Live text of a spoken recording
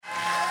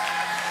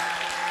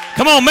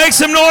Come on, make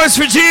some noise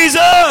for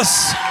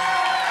Jesus.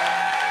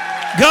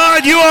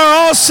 God, you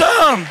are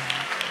awesome.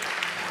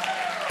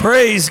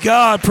 Praise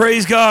God,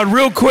 praise God.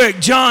 Real quick,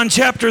 John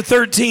chapter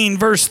 13,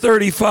 verse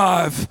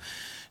 35.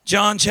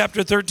 John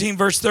chapter 13,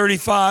 verse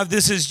 35.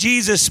 This is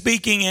Jesus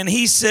speaking, and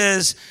he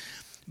says,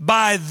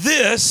 by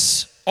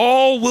this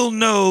all will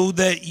know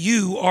that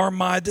you are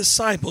my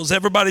disciples.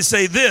 Everybody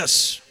say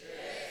this.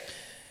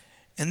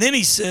 And then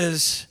he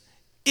says,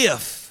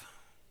 if.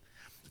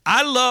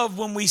 I love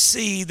when we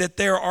see that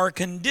there are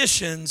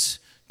conditions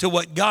to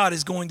what God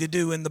is going to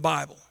do in the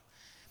Bible.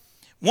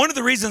 One of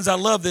the reasons I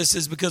love this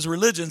is because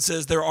religion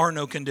says there are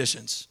no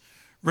conditions.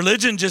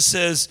 Religion just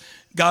says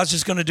God's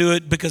just going to do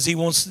it because he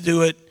wants to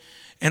do it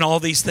and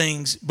all these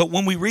things. But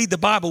when we read the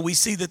Bible, we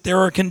see that there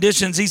are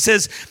conditions. He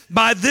says,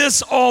 by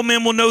this all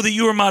men will know that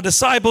you are my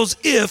disciples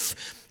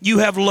if you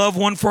have love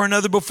one for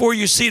another. Before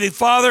you're seated,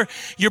 Father,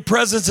 your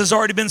presence has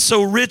already been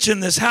so rich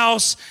in this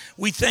house.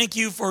 We thank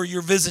you for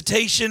your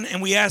visitation,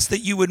 and we ask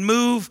that you would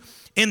move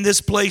in this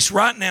place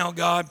right now,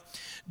 God.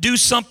 Do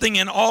something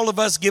in all of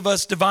us. Give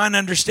us divine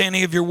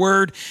understanding of your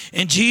word.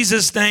 In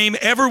Jesus' name,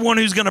 everyone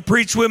who's going to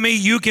preach with me,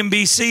 you can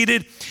be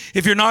seated.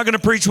 If you're not going to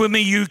preach with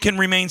me, you can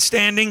remain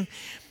standing.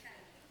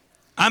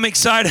 I'm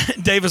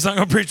excited. David's not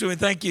going to preach with me.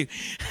 Thank you.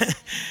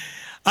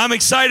 I'm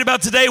excited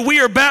about today. We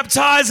are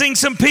baptizing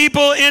some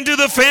people into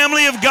the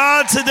family of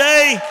God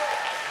today.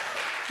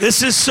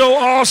 This is so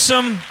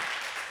awesome.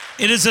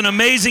 It is an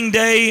amazing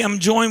day. I'm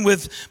joined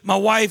with my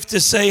wife to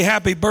say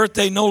happy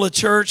birthday, NOLA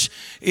Church.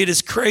 It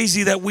is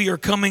crazy that we are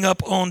coming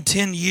up on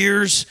 10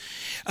 years.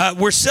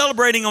 We're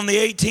celebrating on the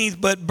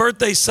 18th, but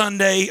birthday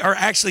Sunday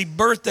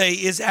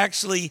is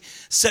actually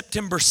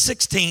September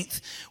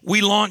 16th.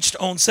 We launched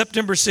on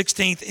September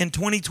 16th in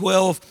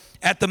 2012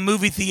 at the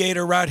movie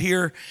theater right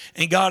here,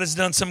 and God has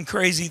done some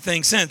crazy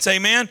things since.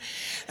 Amen.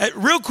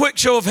 Real quick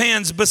show of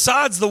hands,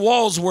 besides the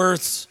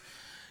Walsworths,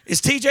 is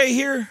TJ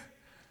here?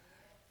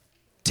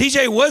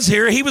 TJ was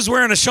here. He was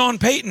wearing a Sean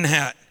Payton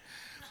hat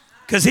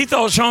because he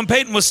thought Sean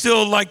Payton was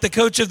still like the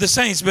coach of the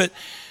Saints. But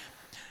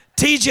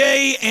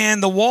TJ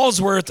and the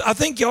Walsworth, I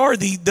think y'all are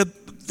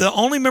the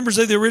only members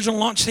of the original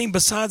launch team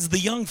besides the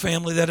Young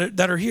family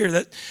that are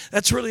here.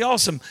 That's really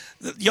awesome.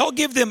 Y'all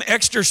give them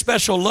extra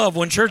special love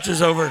when church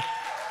is over.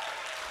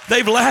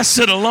 They've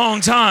lasted a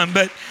long time,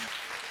 but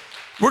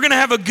we're going to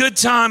have a good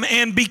time.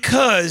 And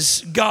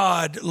because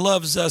God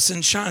loves us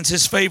and shines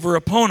his favor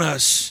upon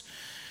us,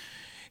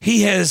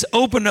 he has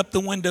opened up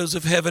the windows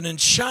of heaven and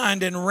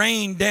shined and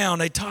rained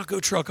down a taco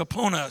truck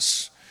upon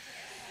us.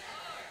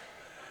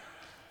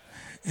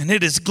 And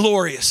it is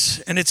glorious,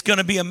 and it's going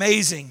to be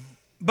amazing.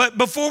 But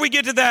before we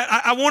get to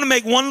that, I want to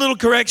make one little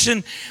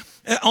correction.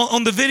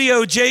 On the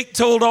video, Jake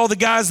told all the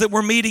guys that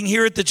we're meeting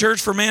here at the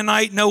church for Man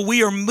Night. No,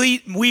 we are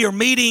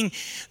meeting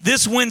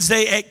this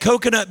Wednesday at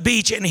Coconut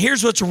Beach. And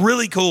here's what's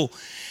really cool.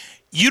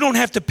 You don't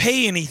have to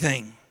pay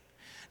anything.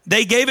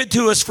 They gave it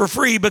to us for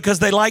free because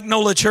they like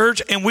NOLA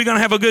Church, and we're going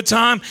to have a good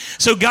time.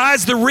 So,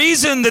 guys, the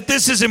reason that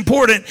this is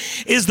important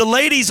is the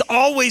ladies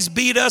always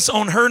beat us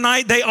on her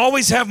night. They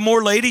always have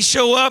more ladies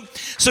show up.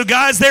 So,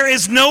 guys, there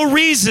is no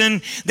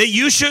reason that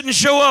you shouldn't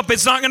show up.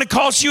 It's not going to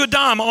cost you a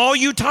dime. All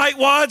you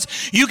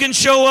tightwads, you can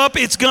show up.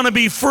 It's going to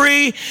be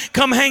free.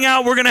 Come hang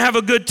out. We're going to have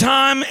a good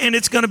time, and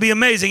it's going to be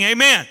amazing.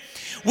 Amen.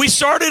 We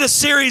started a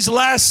series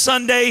last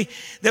Sunday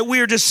that we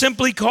are just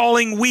simply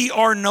calling We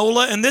Are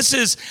NOLA, and this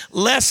is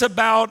less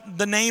about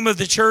the name of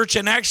the church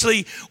and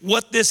actually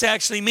what this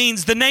actually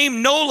means. The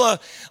name NOLA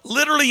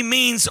literally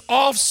means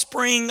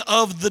offspring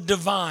of the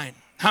divine.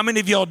 How many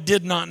of y'all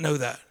did not know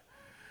that?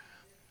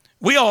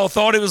 We all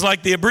thought it was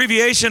like the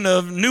abbreviation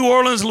of New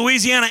Orleans,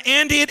 Louisiana,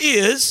 and it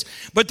is,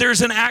 but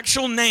there's an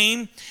actual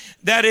name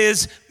that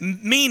is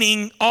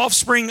meaning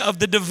offspring of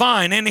the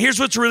divine. And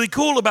here's what's really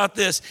cool about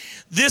this.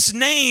 This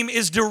name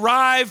is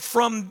derived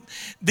from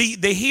the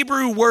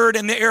Hebrew word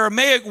and the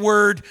Aramaic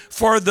word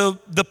for the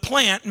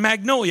plant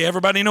magnolia.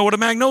 Everybody know what a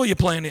magnolia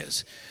plant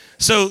is.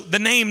 So the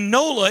name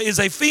NOLA is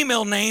a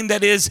female name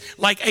that is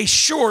like a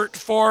short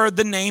for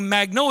the name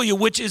Magnolia,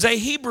 which is a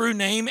Hebrew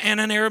name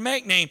and an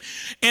Aramaic name.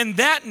 And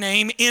that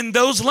name in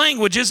those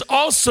languages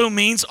also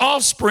means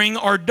offspring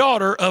or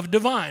daughter of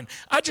divine.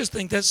 I just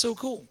think that's so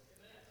cool.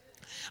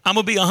 I'm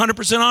going to be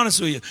 100%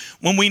 honest with you.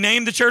 When we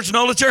named the church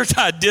NOLA Church,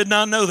 I did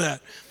not know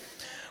that.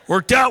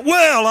 Worked out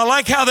well. I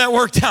like how that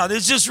worked out.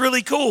 It's just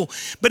really cool.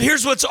 But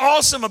here's what's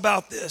awesome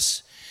about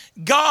this.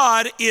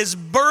 God is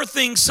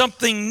birthing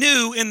something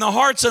new in the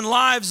hearts and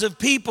lives of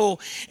people,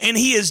 and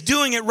he is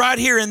doing it right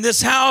here in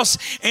this house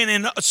and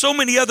in so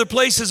many other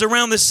places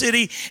around the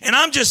city. And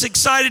I'm just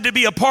excited to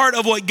be a part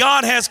of what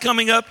God has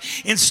coming up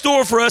in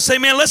store for us.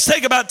 Amen. Let's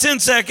take about 10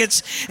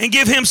 seconds and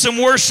give him some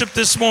worship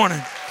this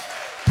morning.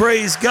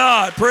 Praise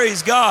God.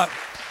 Praise God.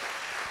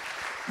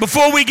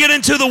 Before we get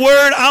into the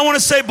word, I want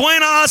to say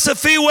Buena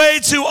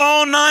Asafiwe to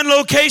all 9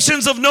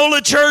 locations of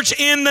NOLA Church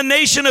in the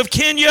nation of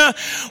Kenya.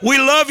 We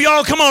love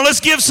y'all. Come on, let's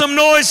give some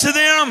noise to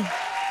them.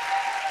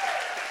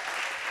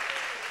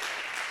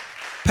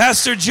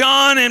 Pastor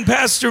John and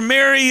Pastor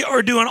Mary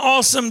are doing an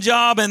awesome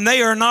job, and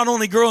they are not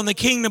only growing the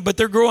kingdom, but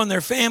they're growing their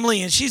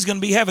family, and she's going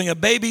to be having a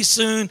baby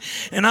soon,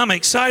 and I'm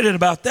excited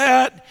about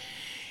that.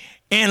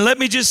 And let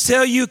me just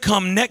tell you,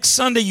 come next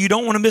Sunday, you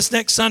don't want to miss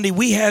next Sunday,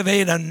 we have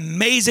an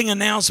amazing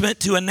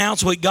announcement to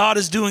announce what God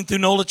is doing through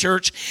NOLA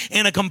Church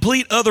in a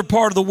complete other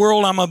part of the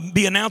world. I'm going to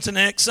be announcing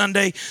next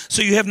Sunday,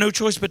 so you have no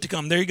choice but to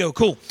come. There you go.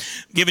 Cool.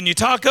 Giving you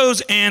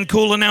tacos and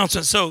cool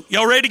announcements. So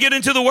y'all ready to get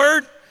into the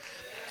Word?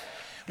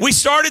 We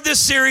started this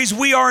series,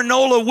 We Are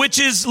NOLA, which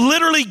is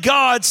literally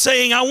God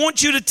saying, I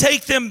want you to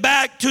take them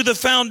back to the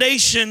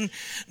foundation,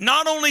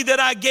 not only that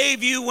I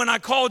gave you when I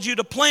called you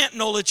to plant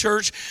NOLA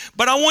Church,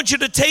 but I want you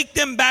to take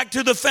them back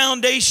to the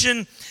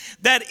foundation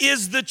that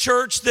is the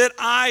church that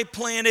I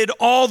planted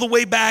all the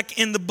way back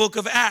in the book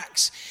of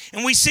Acts.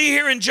 And we see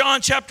here in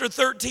John chapter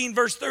 13,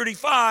 verse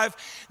 35,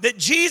 that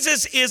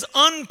Jesus is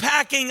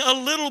unpacking a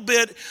little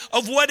bit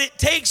of what it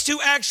takes to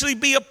actually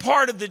be a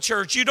part of the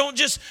church. You don't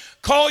just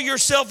call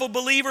yourself a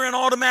believer and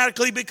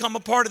automatically become a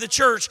part of the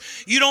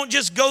church. You don't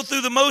just go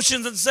through the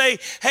motions and say,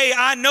 hey,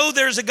 I know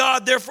there's a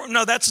God, therefore.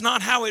 No, that's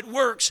not how it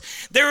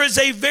works. There is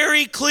a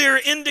very clear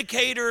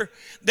indicator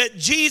that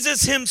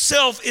Jesus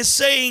himself is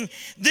saying,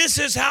 this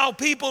is how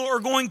people are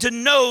going to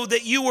know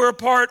that you were a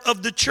part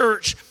of the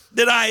church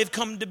that I have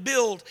come to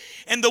build.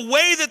 And the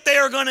way that they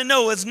are going to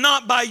know is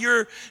not by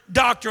your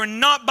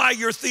doctrine, not by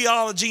your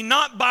theology,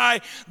 not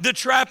by the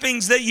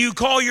trappings that you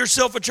call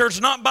yourself a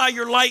church, not by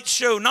your light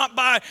show, not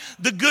by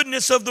the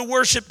goodness of the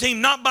worship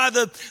team, not by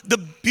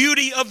the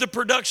beauty of the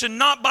production,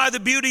 not by the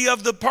beauty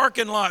of the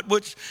parking lot,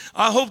 which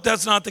I hope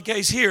that's not the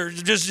case here,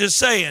 just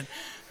saying.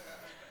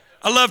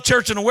 I love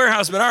church in a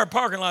warehouse, but our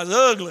parking lot is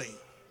ugly.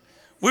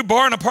 We're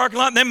borrowing a parking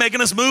lot and they're making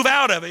us move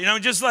out of it. You know,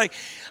 just like,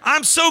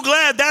 I'm so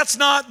glad that's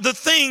not the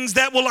things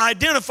that will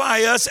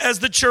identify us as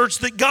the church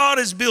that God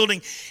is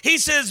building. He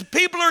says,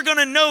 people are going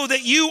to know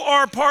that you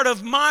are part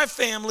of my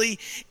family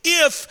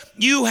if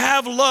you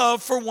have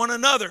love for one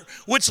another,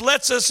 which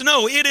lets us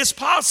know it is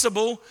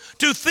possible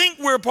to think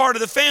we're part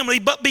of the family,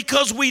 but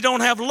because we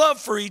don't have love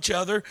for each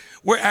other,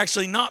 we're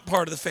actually not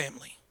part of the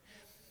family.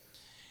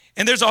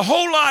 And there's a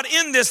whole lot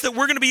in this that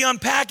we're going to be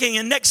unpacking.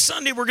 And next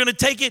Sunday, we're going to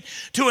take it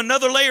to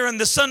another layer. And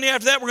the Sunday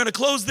after that, we're going to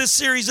close this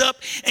series up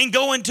and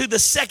go into the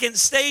second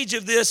stage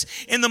of this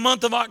in the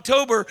month of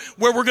October,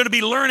 where we're going to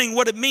be learning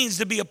what it means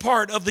to be a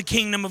part of the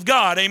kingdom of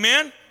God.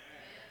 Amen?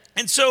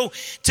 And so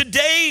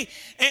today,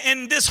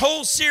 and this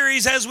whole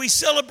series, as we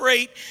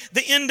celebrate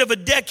the end of a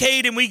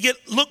decade and we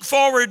look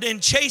forward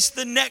and chase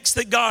the next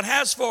that God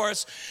has for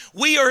us,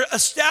 we are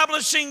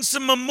establishing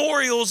some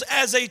memorials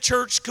as a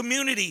church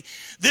community.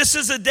 This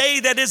is a day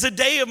that is a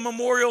day of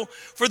memorial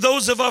for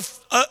those of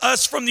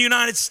us from the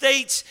United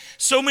States.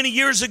 So many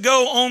years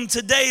ago on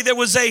today, there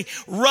was a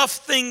rough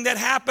thing that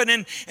happened,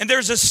 and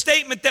there's a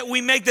statement that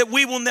we make that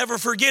we will never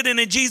forget. And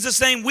in Jesus'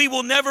 name, we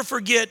will never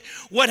forget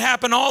what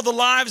happened, all the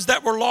lives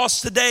that were lost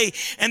today.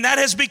 And that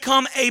has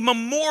become a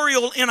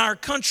memorial in our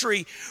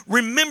country,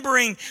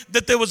 remembering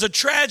that there was a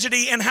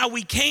tragedy and how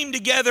we came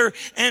together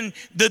and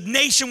the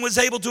nation was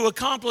able to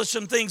accomplish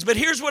some things. But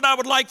here's what I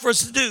would like for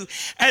us to do.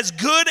 As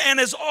good and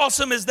as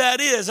awesome as that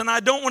is, and I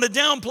don't want to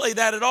downplay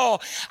that at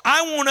all,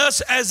 I want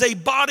us as a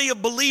body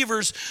of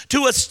believers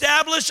to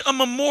establish a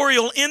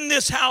memorial in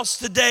this house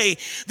today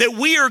that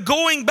we are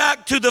going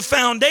back to the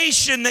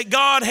foundation that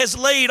God has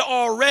laid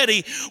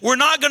already. We're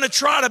not going to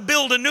try to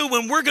build a new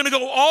one. We're going to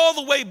go all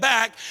the way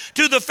back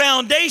to the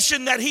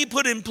foundation that He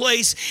put in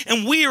place,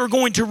 and we are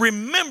going to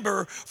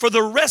remember for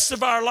the rest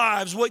of our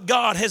lives what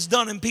God has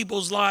done in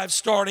people's lives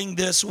starting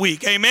this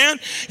week. Amen?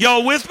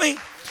 Y'all with me?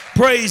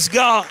 Praise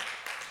God.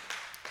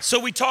 So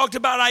we talked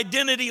about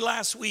identity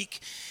last week.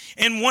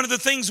 And one of the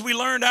things we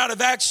learned out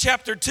of Acts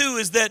chapter 2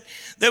 is that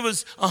there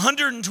was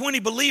 120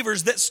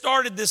 believers that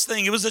started this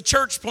thing. It was a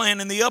church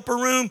plant in the upper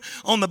room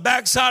on the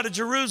backside of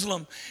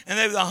Jerusalem. And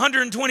there were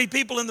 120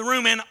 people in the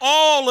room, and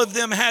all of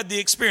them had the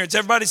experience.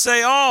 Everybody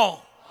say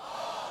all.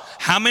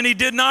 How many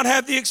did not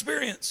have the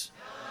experience?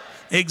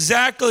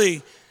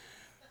 Exactly.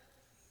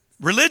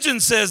 Religion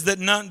says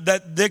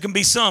that there can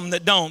be some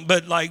that don't,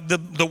 but like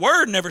the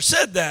word never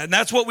said that. And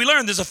that's what we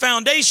learned. There's a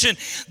foundation,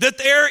 that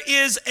there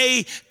is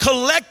a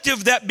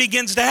collective that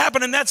begins to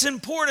happen. And that's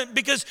important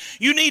because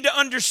you need to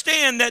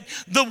understand that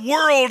the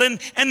world and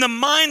the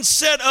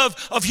mindset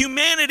of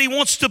humanity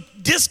wants to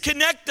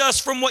disconnect us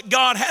from what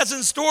God has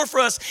in store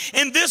for us.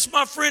 And this,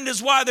 my friend,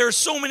 is why there are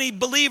so many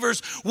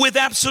believers with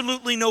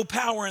absolutely no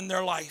power in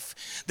their life.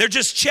 They're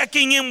just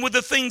checking in with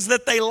the things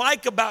that they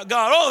like about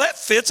God. Oh, that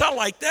fits. I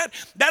like that.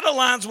 That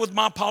aligns with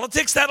my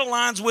politics. That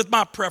aligns with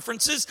my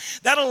preferences.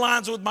 That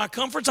aligns with my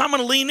comforts. I'm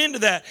going to lean into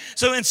that.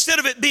 So instead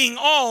of it being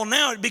all,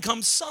 now it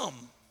becomes some.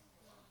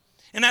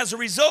 And as a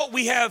result,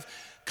 we have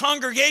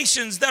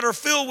congregations that are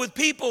filled with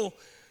people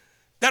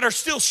that are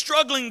still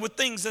struggling with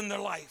things in their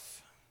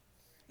life.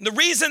 And the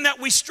reason that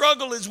we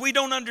struggle is we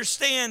don't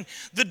understand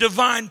the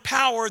divine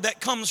power that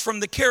comes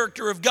from the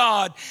character of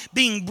God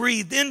being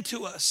breathed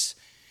into us.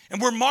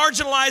 And we're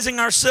marginalizing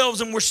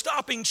ourselves and we're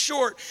stopping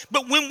short.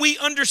 But when we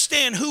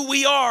understand who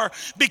we are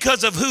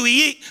because of who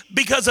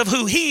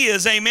he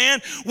is, amen,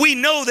 we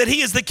know that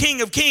he is the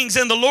King of Kings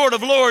and the Lord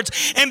of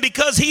Lords. And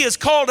because he has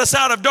called us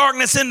out of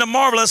darkness into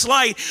marvelous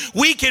light,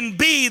 we can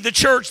be the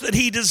church that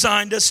he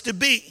designed us to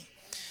be.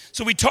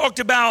 So we talked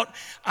about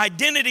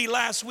identity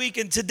last week,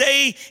 and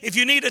today, if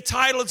you need a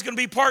title, it's going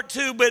to be part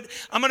 2, but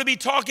I'm going to be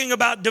talking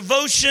about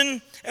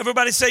devotion.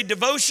 Everybody say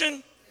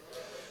devotion.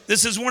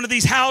 This is one of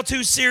these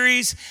how-to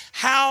series,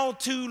 how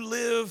to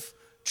live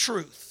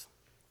truth.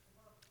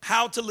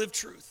 How to live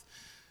truth.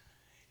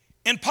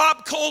 In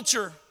pop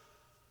culture,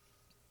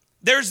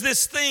 there's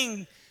this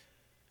thing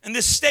and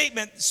this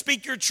statement,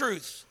 speak your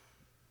truth.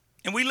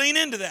 And we lean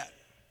into that.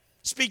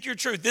 Speak your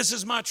truth. This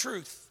is my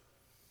truth.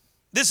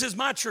 This is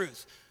my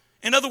truth.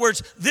 In other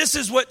words, this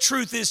is what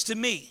truth is to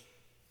me.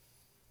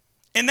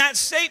 In that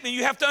statement,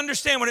 you have to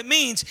understand what it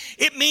means.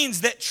 It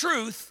means that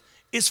truth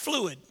is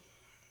fluid.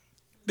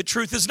 But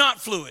truth is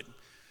not fluid.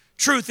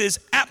 Truth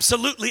is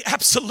absolutely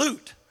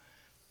absolute.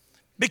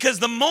 Because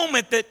the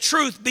moment that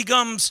truth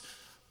becomes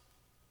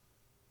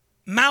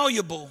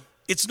malleable,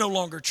 it's no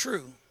longer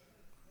true.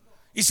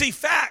 You see,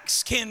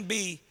 facts can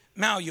be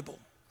malleable.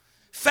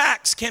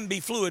 Facts can be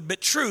fluid,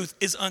 but truth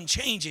is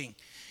unchanging.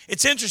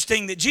 It's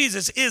interesting that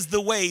Jesus is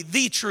the way,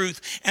 the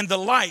truth, and the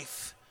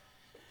life.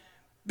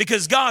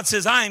 Because God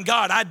says, I am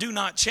God, I do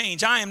not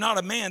change. I am not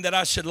a man that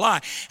I should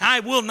lie.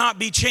 I will not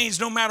be changed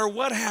no matter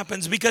what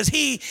happens, because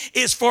he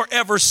is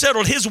forever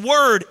settled. His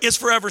word is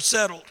forever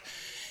settled.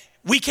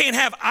 We can't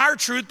have our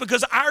truth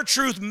because our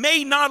truth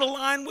may not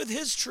align with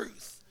his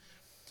truth.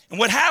 And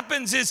what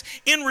happens is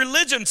in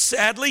religion,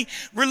 sadly,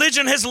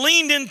 religion has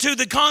leaned into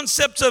the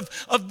concepts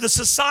of the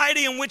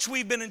society in which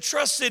we've been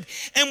entrusted,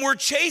 and we're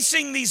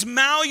chasing these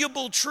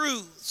malleable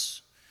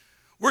truths.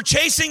 We're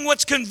chasing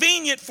what's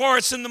convenient for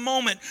us in the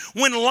moment.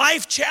 When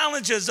life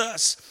challenges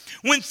us,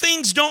 when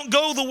things don't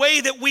go the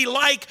way that we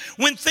like,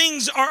 when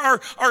things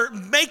are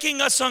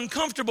making us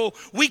uncomfortable,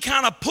 we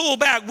kind of pull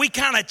back, we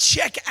kind of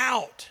check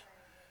out.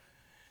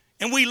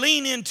 And we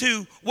lean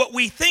into what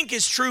we think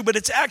is true, but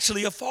it's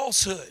actually a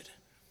falsehood.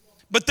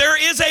 But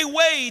there is a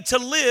way to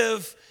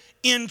live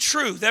in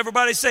truth.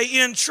 Everybody say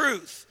in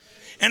truth.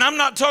 And I'm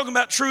not talking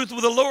about truth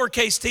with a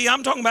lowercase t.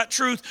 I'm talking about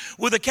truth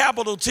with a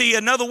capital T.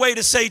 Another way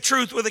to say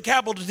truth with a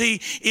capital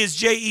T is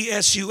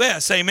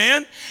Jesus.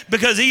 Amen?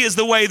 Because he is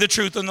the way, the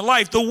truth, and the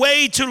life. The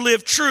way to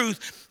live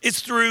truth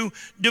is through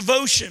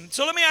devotion.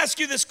 So let me ask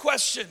you this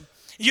question.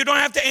 You don't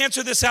have to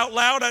answer this out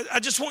loud. I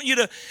just want you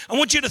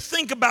to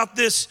think about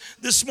this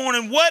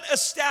morning. What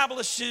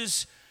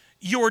establishes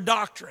your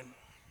doctrine?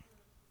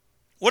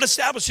 What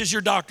establishes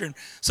your doctrine?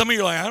 Some of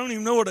you are like, I don't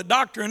even know what a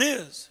doctrine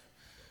is.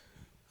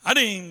 I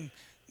didn't even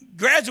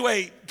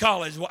graduate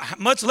college,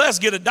 much less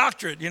get a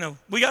doctorate. You know,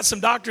 we got some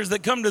doctors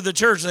that come to the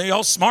church. They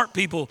all smart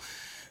people,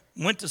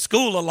 went to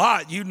school a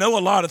lot. You know a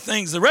lot of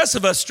things. The rest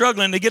of us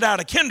struggling to get out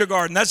of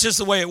kindergarten. That's just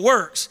the way it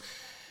works.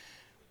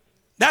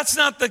 That's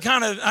not the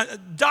kind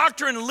of,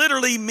 doctrine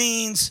literally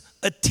means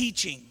a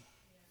teaching.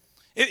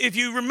 If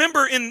you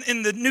remember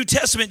in the New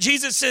Testament,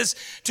 Jesus says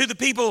to the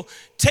people,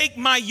 take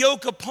my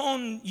yoke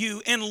upon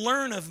you and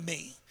learn of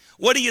me.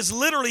 What he is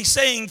literally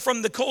saying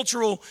from the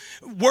cultural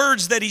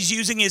words that he's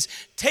using is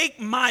take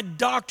my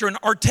doctrine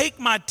or take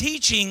my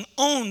teaching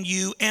on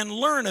you and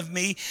learn of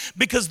me,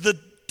 because the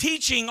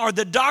teaching or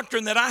the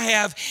doctrine that I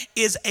have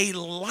is a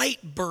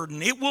light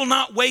burden. It will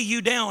not weigh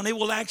you down. It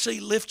will actually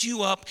lift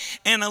you up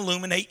and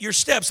illuminate your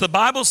steps. The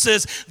Bible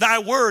says thy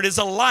word is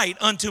a light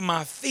unto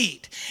my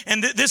feet.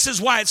 And this is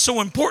why it's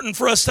so important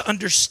for us to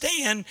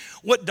understand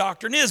what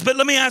doctrine is. But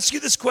let me ask you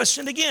this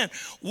question again.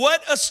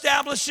 What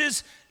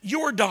establishes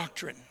your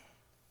doctrine?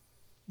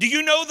 Do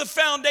you know the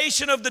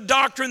foundation of the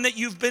doctrine that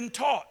you've been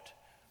taught?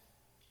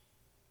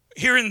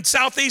 Here in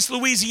Southeast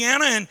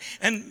Louisiana,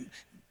 and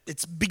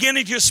it's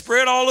beginning to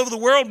spread all over the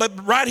world,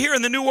 but right here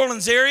in the New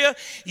Orleans area,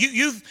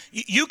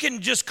 you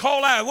can just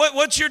call out,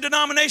 what's your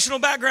denominational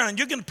background? And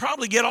you can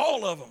probably get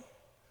all of them.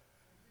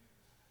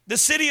 The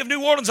city of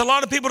New Orleans, a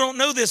lot of people don't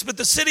know this, but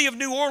the city of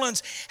New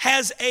Orleans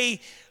has a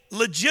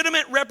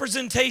legitimate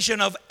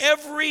representation of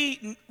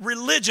every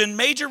religion,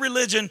 major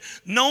religion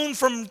known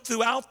from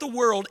throughout the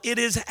world. It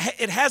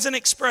has an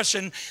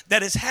expression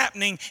that is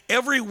happening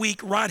every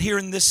week right here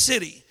in this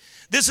city.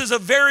 This is a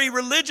very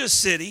religious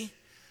city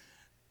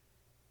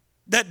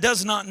that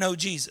does not know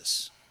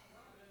Jesus.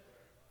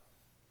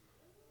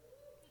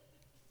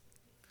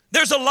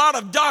 There's a lot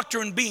of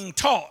doctrine being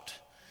taught,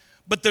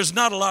 but there's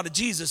not a lot of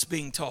Jesus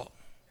being taught.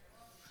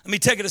 Let me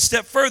take it a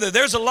step further.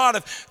 There's a lot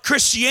of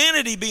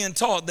Christianity being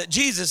taught that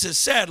Jesus is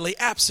sadly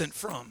absent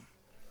from.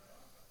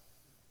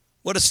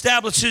 What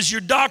establishes your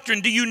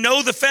doctrine? Do you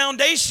know the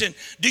foundation?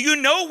 Do you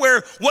know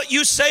where what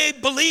you say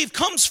believe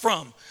comes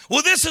from?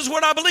 Well, this is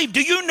what I believe.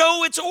 Do you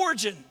know its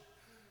origin?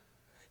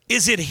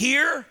 Is it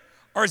here?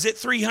 Or is it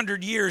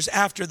 300 years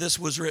after this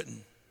was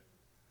written?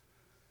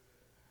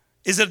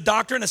 Is it a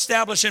doctrine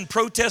established in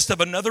protest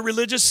of another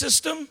religious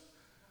system?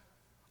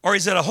 Or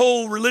is it a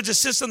whole religious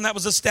system that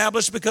was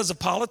established because of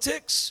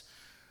politics?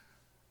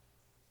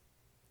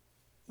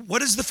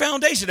 What is the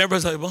foundation?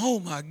 Everybody's like, oh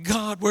my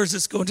God, where's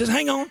this going? Just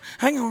hang on.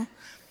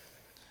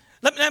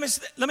 Let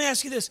me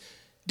ask you this.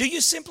 Do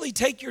you simply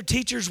take your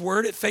teacher's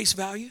word at face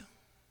value?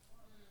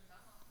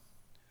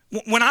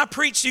 When I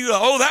preach to you,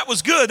 oh, that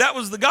was good, that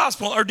was the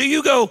gospel, or do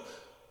you go,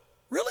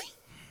 really?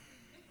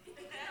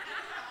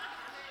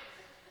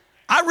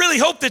 I really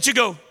hope that you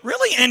go,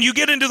 really? And you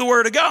get into the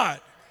Word of God.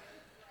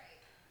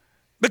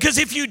 Because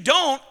if you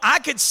don't, I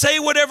could say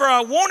whatever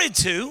I wanted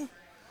to.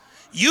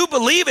 You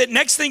believe it.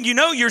 Next thing you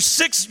know, you're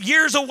 6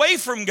 years away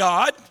from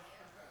God.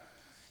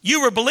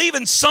 You were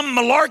believing some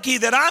malarkey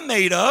that I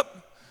made up.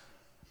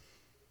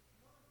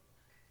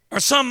 Or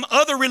some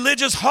other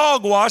religious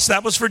hogwash.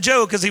 That was for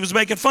Joe because he was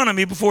making fun of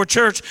me before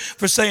church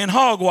for saying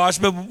hogwash.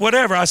 But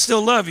whatever, I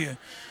still love you.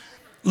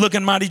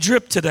 Looking mighty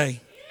drip today.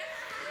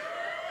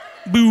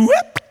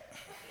 Boo-whoop.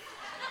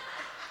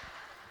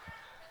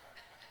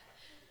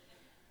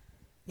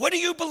 What do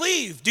you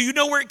believe? Do you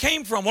know where it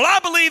came from? Well, I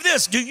believe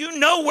this. Do you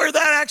know where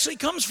that actually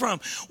comes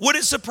from? Would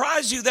it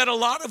surprise you that a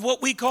lot of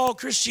what we call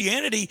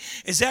Christianity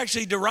is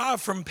actually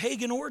derived from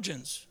pagan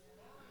origins?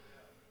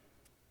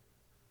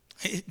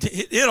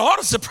 It ought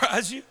to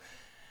surprise you.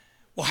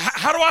 Well,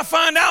 how do I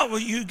find out? Well,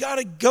 you got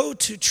to go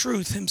to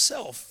truth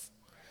himself.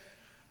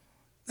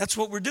 That's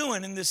what we're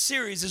doing in this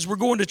series is we're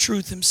going to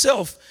truth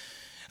himself.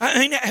 I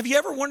mean, have you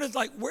ever wondered,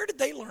 like, where did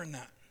they learn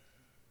that?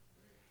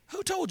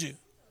 Who told you?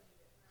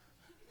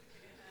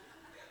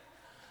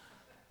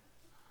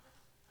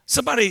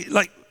 Somebody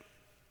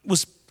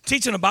was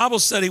teaching a Bible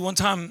study one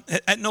time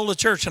at NOLA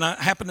Church, and I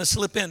happened to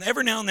slip in.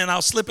 Every now and then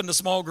I'll slip into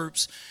small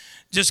groups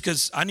just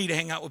because I need to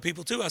hang out with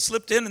people too. I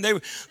slipped in, and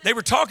they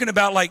were talking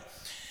about like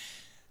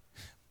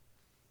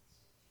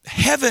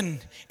heaven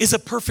is a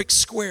perfect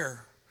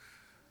square,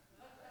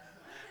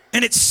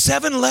 and it's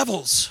 7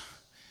 levels.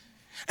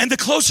 And the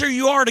closer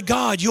you are to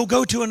God, you'll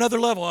go to another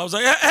level. I was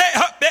like,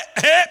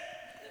 hey.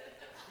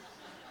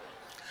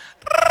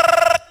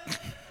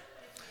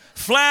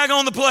 Flag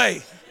on the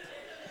play.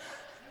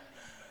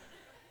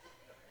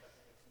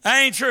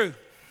 That ain't true.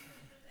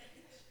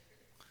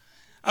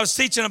 I was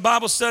teaching a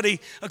Bible study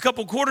a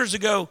couple quarters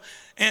ago,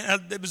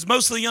 and it was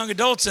mostly young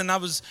adults, and I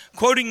was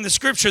quoting the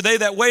scripture, they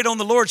that wait on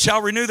the Lord shall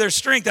renew their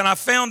strength. And I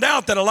found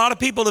out that a lot of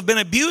people have been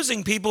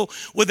abusing people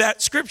with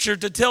that scripture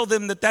to tell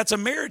them that that's a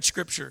marriage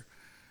scripture.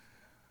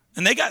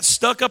 And they got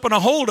stuck up in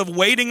a hold of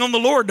waiting on the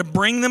Lord to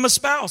bring them a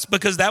spouse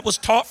because that was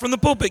taught from the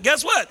pulpit.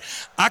 Guess what?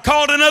 I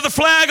called another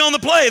flag on the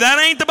play. That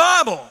ain't the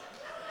Bible.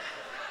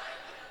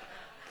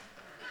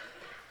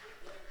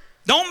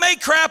 Don't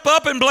make crap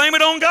up and blame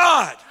it on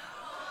God.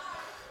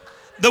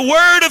 The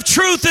word of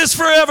truth is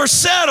forever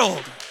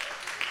settled.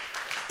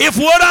 If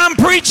what I'm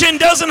preaching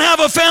doesn't have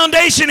a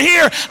foundation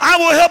here, I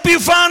will help you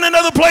find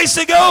another place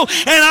to go,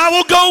 and I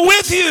will go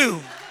with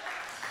you.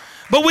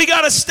 But we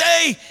got to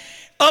stay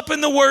up in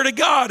the Word of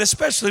God,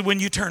 especially when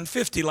you turn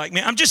 50 like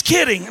me. I'm just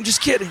kidding.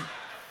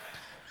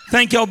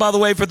 Thank y'all, by the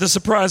way, for the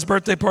surprise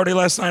birthday party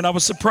last night. I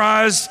was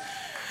surprised,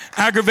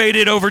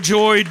 aggravated,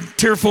 overjoyed,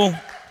 tearful,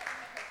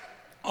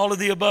 all of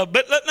the above.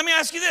 But let me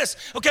ask you this.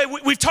 Okay,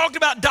 we've talked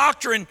about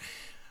doctrine.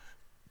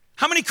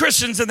 How many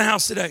Christians in the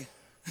house today?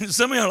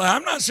 Some of you are like,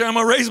 I'm not sure I'm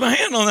going to raise my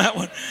hand on that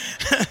one.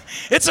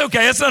 It's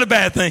okay. It's not a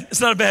bad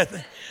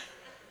thing.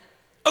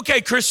 Okay,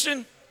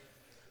 Christian.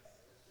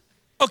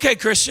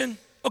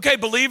 Okay,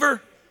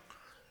 believer.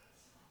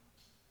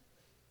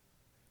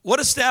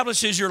 What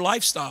establishes your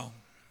lifestyle?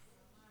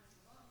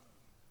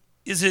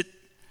 Is it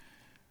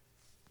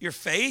your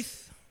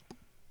faith?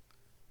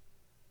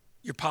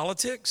 Your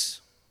politics?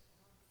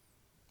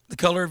 The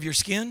color of your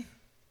skin?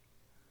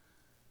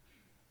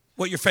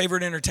 What your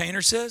favorite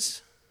entertainer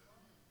says?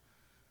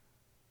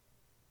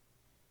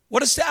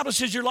 What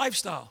establishes your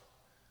lifestyle?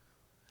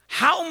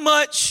 How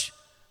much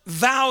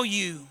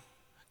value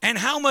and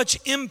how much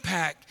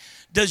impact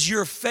does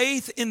your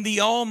faith in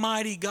the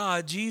Almighty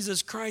God,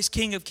 Jesus Christ,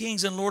 King of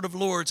Kings and Lord of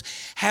Lords,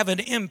 have an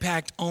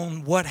impact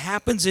on what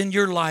happens in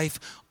your life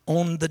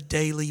on the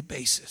daily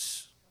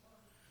basis?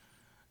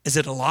 Is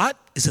it a lot?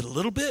 Is it a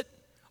little bit?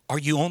 Are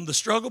you on the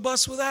struggle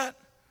bus with that,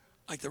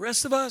 like the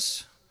rest of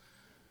us?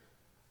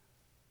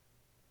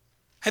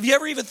 Have you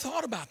ever even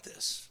thought about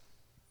this?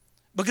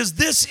 Because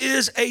this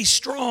is a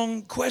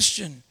strong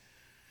question.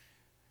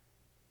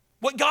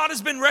 What God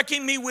has been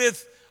wrecking me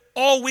with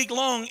all week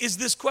long is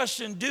this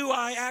question: do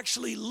I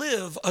actually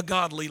live a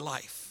godly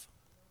life?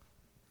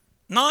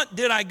 Not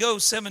did I go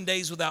 7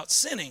 days without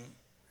sinning.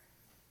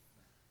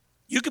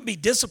 You can be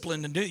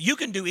disciplined and you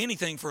can do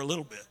anything for a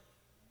little bit.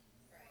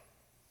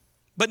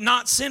 But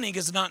not sinning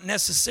is not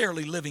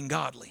necessarily living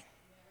godly.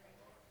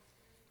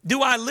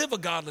 Do I live a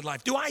godly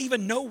life? Do I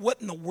even know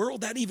what in the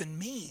world that even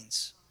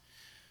means?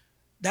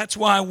 That's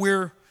why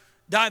we're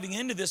diving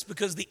into this,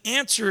 because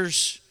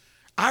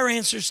our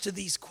answers to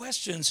these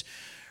questions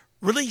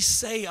really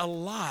say a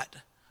lot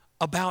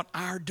about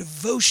our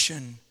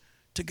devotion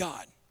to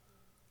God.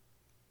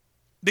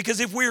 Because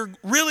if we're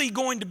really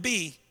going to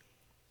be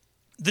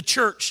the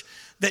church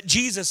that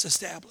Jesus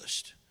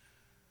established,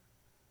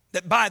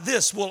 that by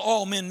this will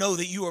all men know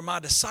that you are my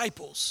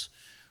disciples,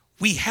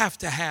 we have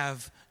to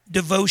have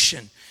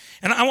devotion.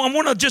 And I'm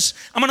going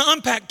to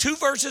unpack 2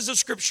 verses of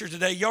Scripture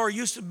today. Y'all are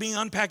used to being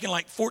unpacking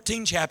like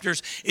 14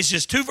 chapters. It's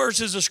just 2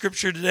 verses of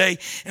Scripture today,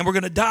 and we're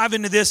going to dive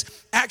into this.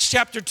 Acts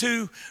chapter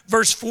 2,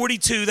 verse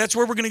 42. That's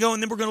where we're going to go,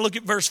 and then we're going to look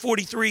at verse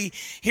 43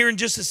 here in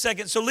just a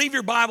second. So leave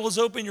your Bibles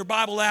open, your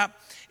Bible app.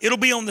 It'll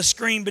be on the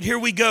screen, but here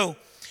we go.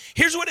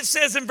 Here's what it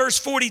says in verse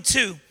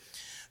 42.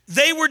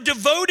 They were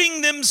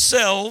devoting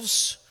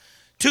themselves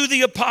to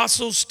the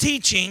apostles'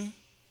 teaching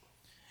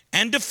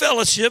and to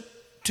fellowship,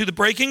 to the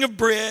breaking of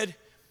bread,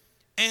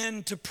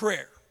 and to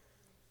prayer.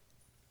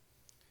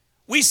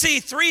 We see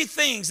 3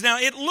 things. Now,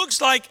 it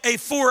looks like a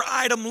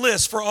 4-item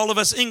list for all of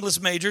us English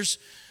majors,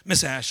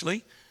 Miss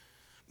Ashley,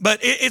 but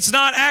it's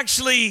not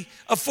actually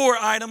a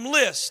 4-item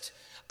list.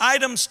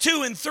 Items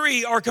 2 and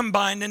 3 are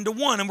combined into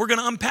one, and we're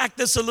going to unpack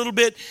this a little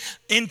bit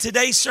in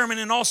today's sermon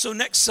and also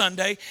next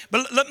Sunday.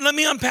 But let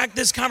me unpack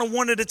this kind of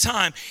one at a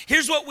time.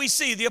 Here's what we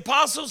see. The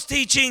apostles'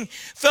 teaching,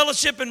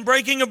 fellowship and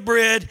breaking of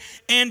bread,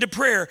 and to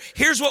prayer.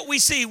 Here's what we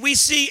see. We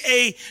see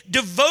a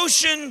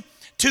devotion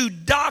to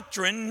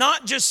doctrine,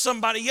 not just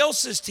somebody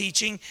else's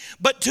teaching,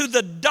 but to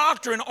the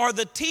doctrine or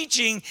the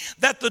teaching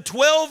that the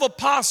 12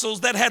 apostles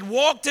that had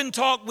walked and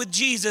talked with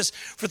Jesus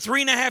for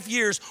 3.5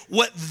 years,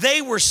 what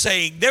they were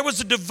saying. There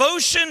was a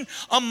devotion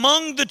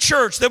among the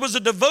church. There was a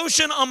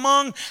devotion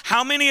among,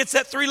 how many? It's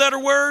that 3-letter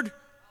word?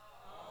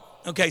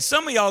 Okay,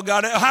 some of y'all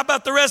got it. How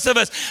about the rest of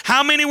us?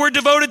 How many were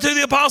devoted to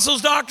the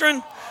apostles'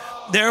 doctrine?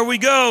 There we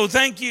go.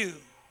 Thank you.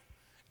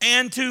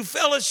 And to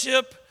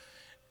fellowship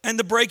and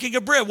the breaking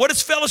of bread. What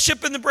is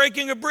fellowship and the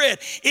breaking of bread?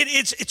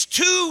 It's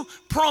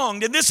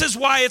 2-pronged, and this is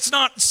why it's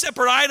not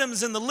separate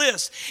items in the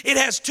list. It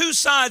has 2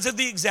 sides of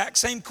the exact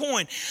same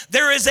coin.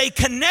 There is a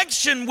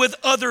connection with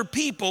other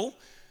people.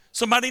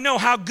 Somebody know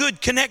how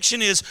good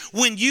connection is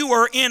when you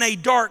are in a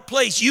dark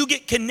place. You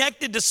get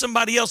connected to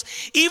somebody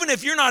else. Even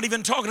if you're not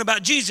even talking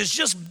about Jesus,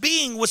 just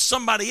being with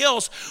somebody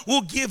else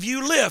will give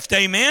you lift.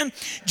 Amen.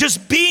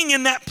 Just being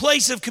in that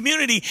place of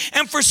community.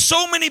 And for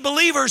so many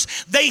believers,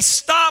 they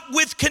stop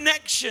with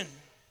connection.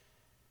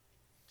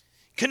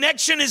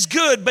 Connection is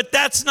good, but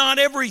that's not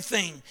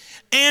everything.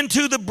 And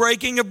to the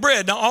breaking of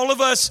bread. Now, all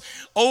of us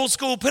old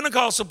school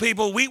Pentecostal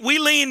people, we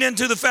leaned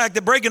into the fact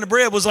that breaking the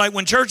bread was like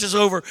when church is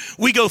over,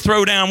 we go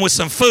throw down with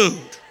some food.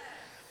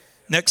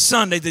 Next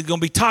Sunday, there's going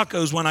to be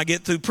tacos when I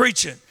get through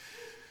preaching.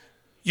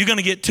 You're going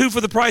to get 2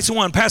 for the price of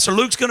 1. Pastor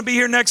Luke's going to be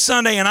here next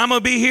Sunday, and I'm going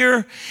to be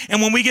here.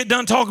 And when we get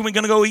done talking, we're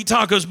going to go eat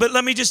tacos. But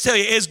let me just tell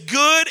you, as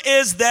good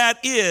as that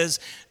is,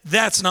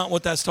 that's not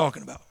what that's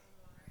talking about.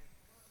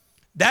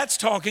 That's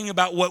talking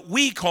about what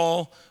we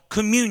call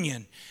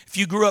communion. If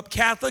you grew up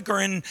Catholic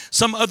or in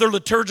some other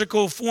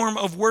liturgical form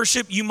of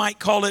worship, you might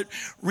call it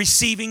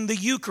receiving the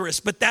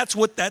Eucharist. But that's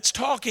what that's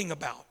talking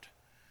about.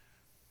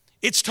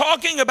 It's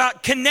talking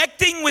about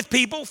connecting with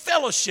people,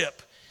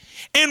 fellowship.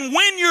 And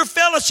when you're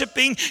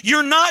fellowshipping,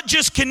 you're not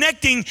just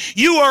connecting,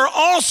 you are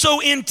also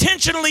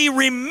intentionally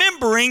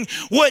remembering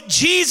what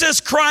Jesus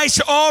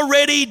Christ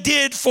already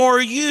did for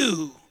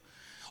you.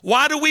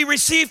 Why do we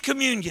receive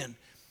communion?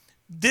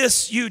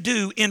 This you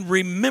do in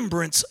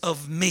remembrance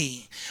of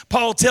me.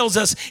 Paul tells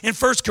us in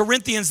 1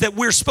 Corinthians that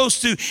we're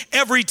supposed to,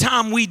 every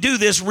time we do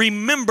this,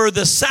 remember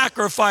the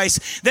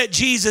sacrifice that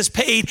Jesus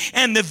paid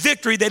and the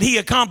victory that he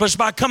accomplished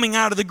by coming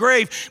out of the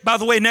grave. By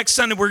the way, next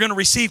Sunday we're going to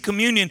receive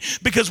communion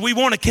because we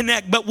want to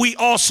connect, but we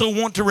also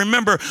want to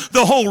remember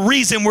the whole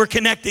reason we're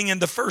connecting in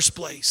the first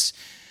place.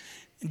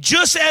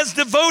 Just as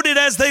devoted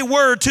as they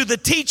were to the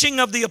teaching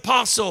of the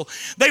apostle,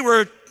 they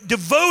were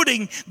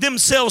devoting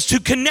themselves to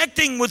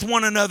connecting with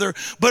one another,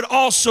 but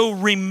also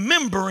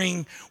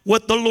remembering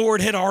what the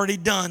Lord had already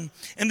done.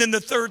 And then the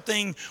third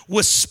thing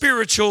was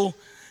spiritual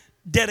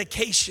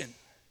dedication.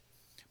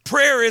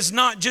 Prayer is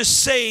not just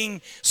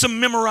saying some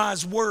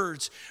memorized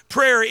words.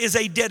 Prayer is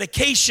a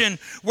dedication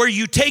where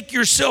you take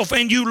yourself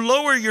and you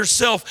lower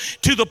yourself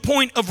to the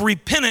point of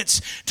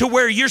repentance, to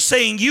where you're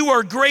saying, you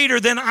are greater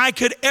than I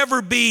could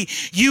ever be.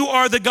 You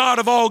are the God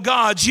of all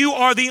gods. You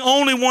are the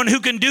only one who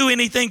can do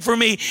anything for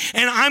me.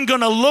 And I'm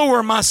going to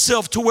lower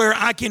myself to where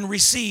I can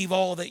receive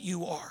all that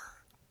you are.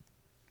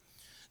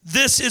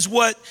 This is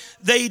what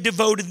they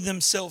devoted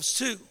themselves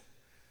to.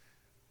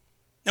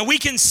 Now we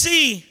can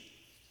see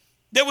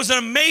there was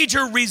a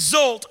major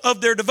result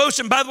of their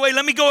devotion. By the way,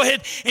 let me go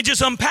ahead and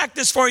just unpack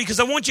this for you because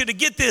I want you to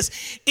get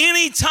this.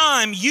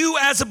 Anytime you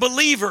as a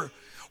believer,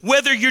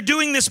 whether you're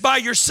doing this by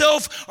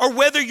yourself or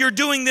whether you're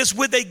doing this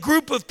with a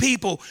group of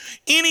people,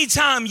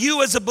 anytime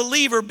you as a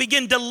believer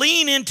begin to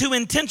lean into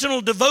intentional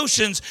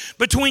devotions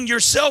between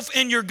yourself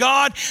and your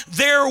God,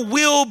 there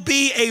will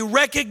be a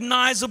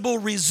recognizable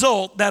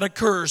result that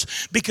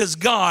occurs because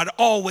God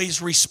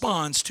always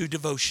responds to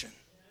devotion.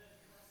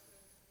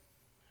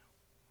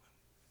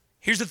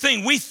 Here's the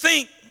thing. We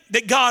think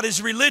that God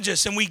is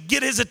religious and we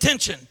get his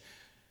attention.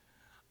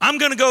 I'm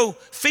going to go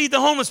feed the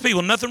homeless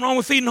people. Nothing wrong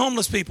with feeding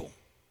homeless people.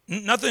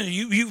 Nothing.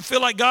 You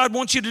feel like God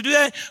wants you to do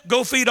that?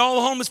 Go feed all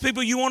the homeless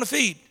people you want to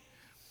feed.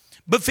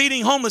 But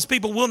feeding homeless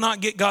people will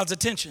not get God's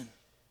attention.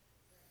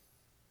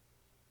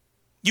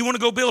 You want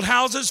to go build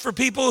houses for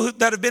people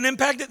that have been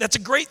impacted? That's a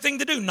great thing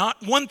to do.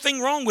 Not one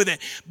thing wrong with it,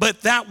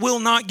 but that will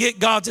not get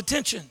God's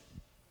attention.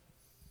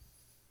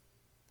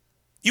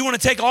 You want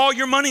to take all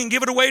your money and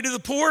give it away to the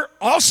poor?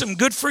 Awesome,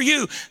 good for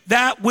you.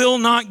 That will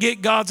not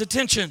get God's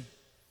attention.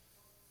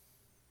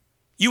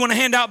 You want to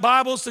hand out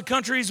Bibles to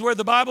countries where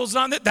the Bible's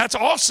not there? That's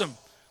awesome.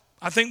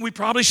 I think we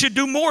probably should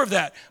do more of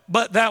that,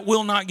 but that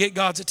will not get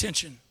God's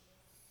attention.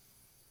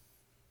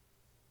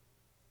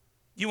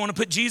 You want to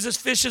put Jesus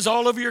fishes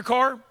all over your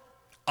car?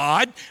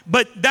 Odd,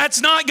 but that's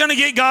not going to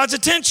get God's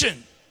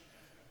attention.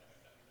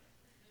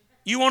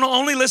 You want to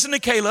only listen to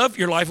Caleb,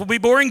 your life will be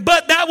boring,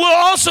 but that will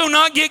also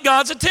not get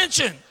God's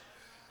attention.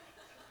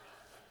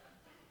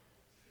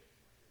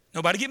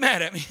 Nobody get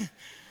mad at me.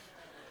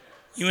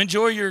 You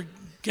enjoy your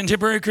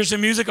contemporary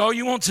Christian music all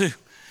you want to,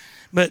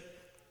 but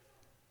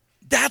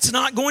that's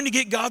not going to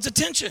get God's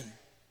attention.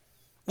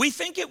 We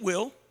think it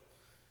will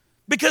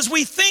because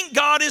we think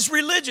God is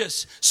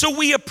religious, so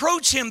we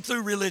approach him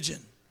through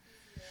religion.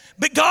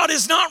 But God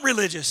is not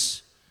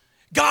religious.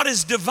 God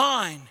is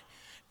divine,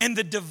 and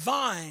the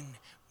divine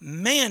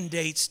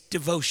mandates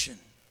devotion.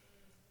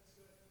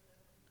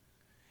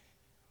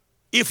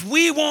 If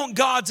we want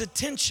God's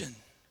attention,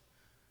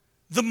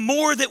 the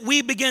more that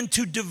we begin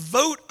to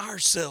devote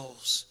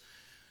ourselves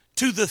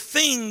to the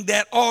thing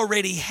that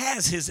already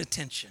has his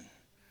attention,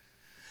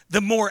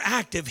 the more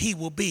active he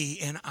will be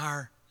in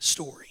our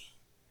story.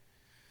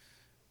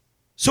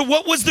 So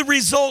what was the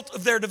result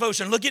of their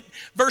devotion? Look at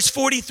verse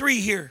 43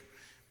 here,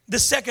 the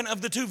second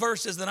of the two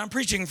verses that I'm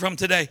preaching from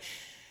today.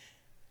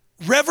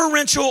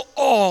 Reverential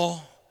awe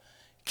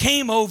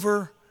came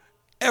over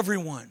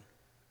everyone.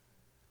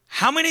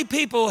 How many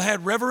people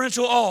had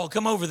reverential awe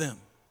come over them?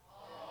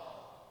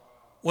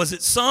 Was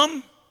it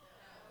some?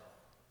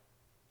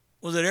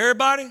 Was it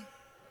everybody?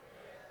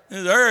 It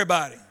was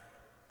everybody.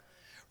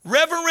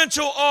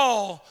 Reverential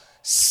awe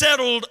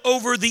settled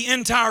over the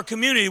entire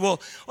community. Well,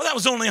 that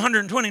was only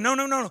 120.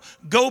 No.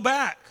 Go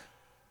back.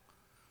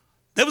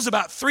 There was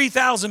about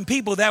 3,000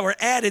 people that were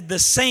added the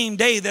same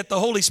day that the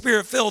Holy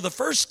Spirit fell the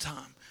first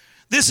time.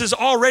 This is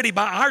already,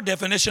 by our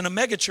definition, a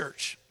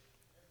megachurch.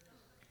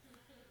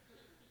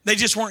 They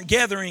just weren't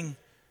gathering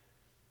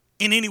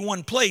in any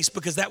one place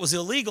because that was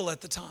illegal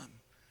at the time.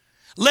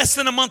 Less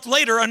than a month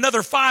later,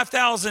 another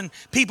 5,000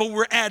 people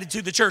were added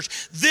to the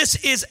church. This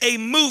is a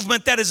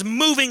movement that is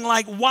moving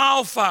like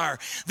wildfire.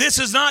 This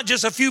is not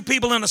just a few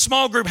people in a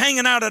small group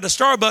hanging out at a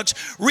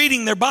Starbucks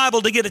reading their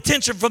Bible to get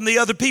attention from the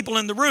other people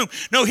in the room.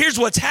 No, here's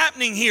what's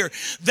happening here.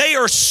 They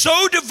are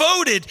so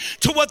devoted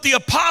to what the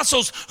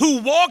apostles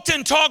who walked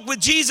and talked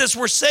with Jesus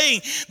were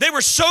saying. They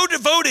were so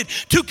devoted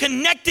to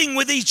connecting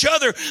with each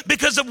other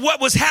because of what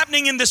was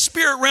happening in the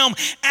spirit realm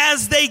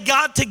as they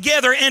got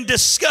together and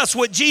discussed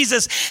what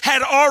Jesus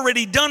had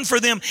already done for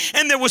them.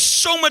 And there was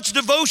so much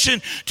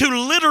devotion to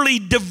literally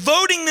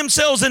devoting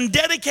themselves and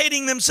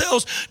dedicating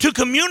themselves to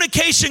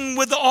communication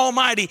with the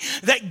Almighty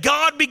that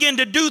God began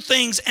to do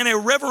things, and a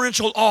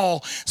reverential awe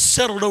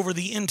settled over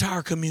the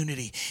entire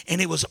community. And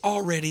it was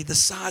already the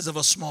size of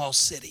a small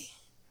city.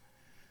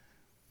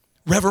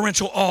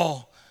 Reverential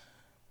awe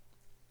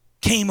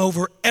came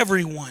over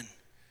everyone.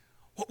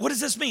 What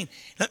does this mean?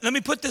 Let me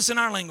put this in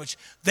our language.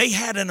 They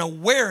had an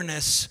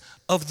awareness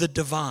of the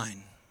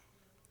divine.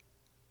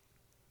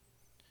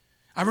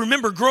 I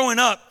remember growing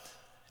up,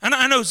 and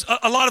I know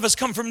a lot of us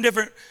come from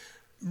different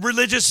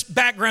religious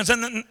backgrounds,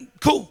 and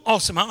cool,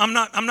 awesome. I'm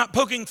not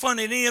poking fun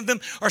at any of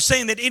them or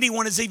saying that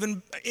anyone is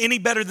even any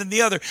better than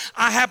the other.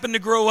 I happen to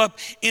grow up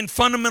in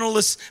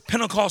fundamentalist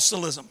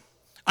Pentecostalism.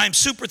 I'm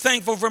super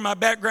thankful for my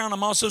background.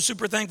 I'm also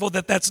super thankful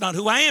that that's not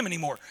who I am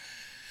anymore.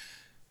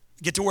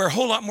 Get to wear a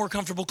whole lot more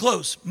comfortable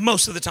clothes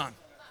most of the time.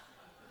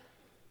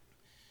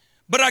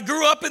 But I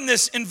grew up in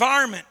this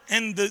environment,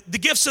 and the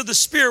gifts of the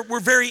Spirit were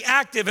very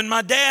active. And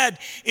my dad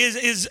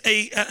is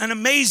an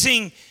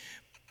amazing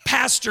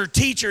pastor,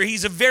 teacher.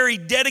 He's a very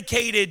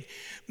dedicated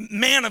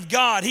man of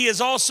God. He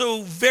is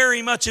also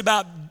very much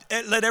about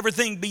let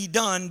everything be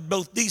done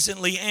both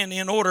decently and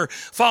in order,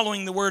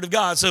 following the Word of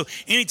God. So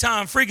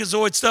anytime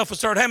freakazoid stuff would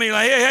start happening,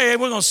 like, hey,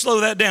 we're going to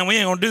slow that down. We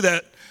ain't going to do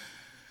that.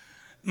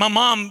 My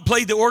mom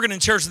played the organ in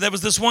church. There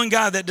was this one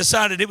guy that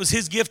decided it was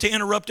his gift to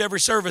interrupt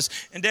every service.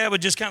 And Dad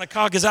would just kind of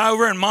cock his eye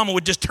over, and Mama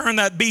would just turn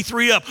that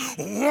B3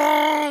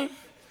 up.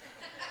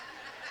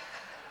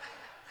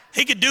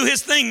 He could do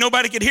his thing.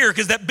 Nobody could hear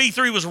because that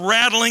B3 was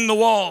rattling the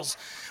walls.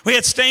 We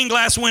had stained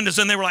glass windows,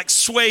 and they were like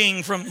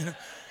swaying from...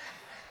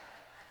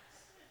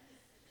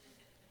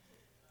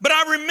 But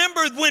I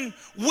remembered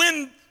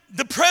when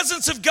the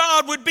presence of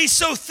God would be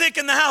so thick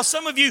in the house.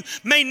 Some of you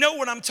may know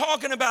what I'm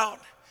talking about.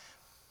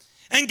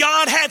 And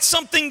God had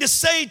something to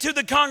say to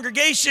the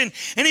congregation,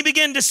 and he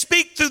began to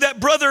speak through that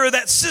brother or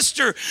that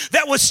sister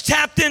that was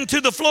tapped into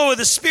the flow of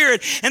the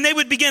Spirit. And they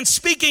would begin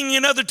speaking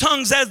in other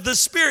tongues as the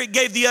Spirit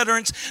gave the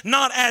utterance,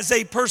 not as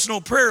a personal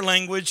prayer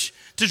language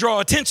to draw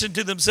attention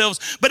to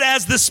themselves, but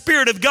as the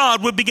Spirit of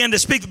God would begin to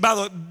speak, by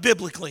the way,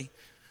 biblically,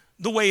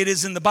 the way it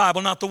is in the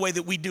Bible, not the way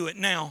that we do it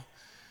now.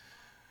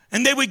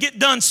 And they would get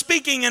done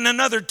speaking in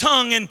another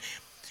tongue, and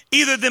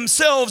either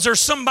themselves or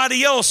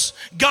somebody else,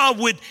 God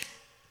would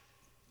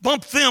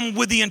bump them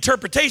with the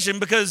interpretation,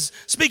 because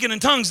speaking in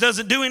tongues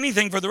doesn't do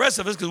anything for the rest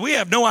of us because we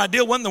have no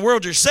idea what in the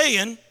world you're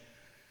saying.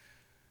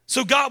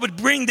 So God would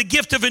bring the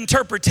gift of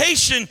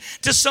interpretation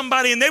to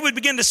somebody and they would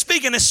begin to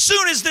speak. And as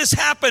soon as this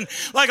happened,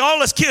 like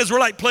all us kids were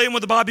like playing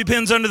with the bobby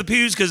pins under the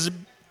pews, because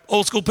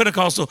old school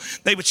Pentecostal,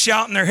 they would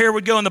shout and their hair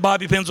would go and the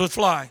bobby pins would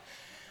fly.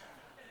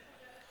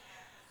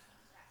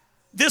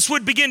 This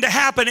would begin to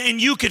happen and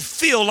you could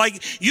feel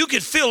like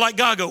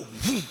God go,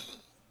 whew.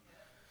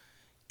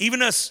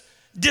 Even us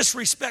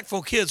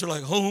disrespectful kids are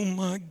like, oh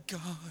my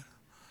God.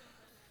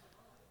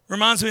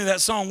 Reminds me of that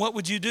song, What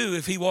Would You Do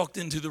If He Walked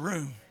Into the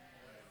Room?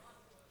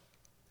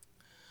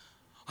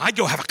 I'd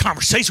go have a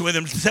conversation with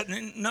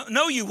him.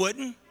 No, you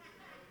wouldn't.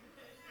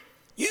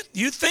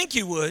 You think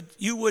you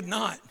would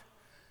not.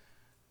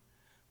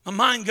 My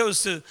mind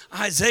goes to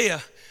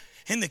Isaiah.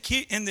 In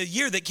the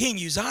year that King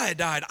Uzziah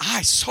died,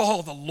 I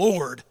saw the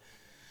Lord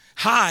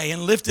high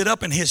and lifted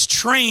up, and his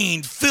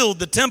train filled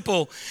the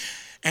temple.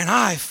 And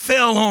I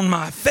fell on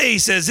my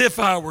face as if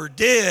I were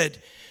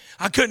dead.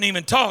 I couldn't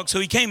even talk, so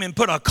he came and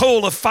put a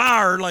coal of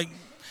fire.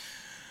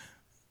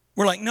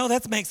 We're like, no,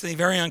 that makes me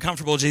very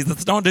uncomfortable,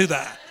 Jesus. Don't do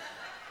that.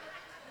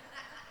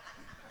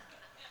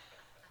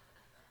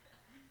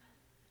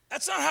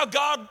 That's not how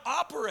God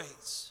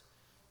operates.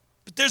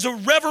 But there's a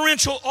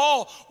reverential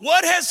awe.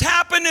 What has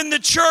happened in the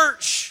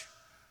church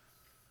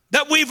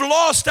that we've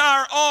lost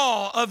our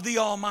awe of the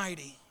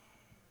Almighty?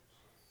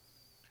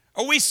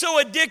 Are we so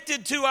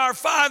addicted to our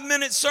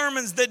 5-minute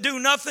sermons that do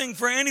nothing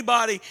for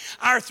anybody?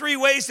 Our 3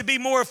 ways to be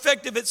more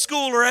effective at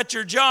school or at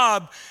your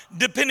job,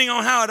 depending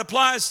on how it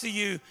applies to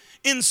you.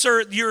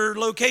 Insert your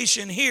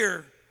location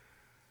here.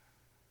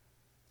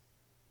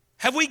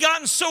 Have we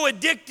gotten so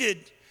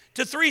addicted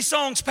to 3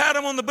 songs, pat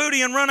them on the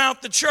booty and run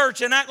out the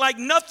church and act like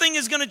nothing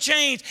is going to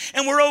change,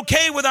 and we're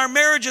okay with our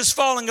marriages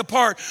falling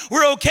apart?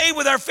 We're okay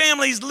with our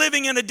families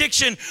living in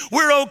addiction.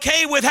 We're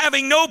okay with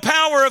having no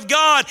power of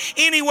God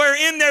anywhere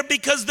in there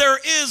because there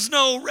is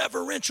no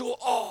reverential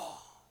awe.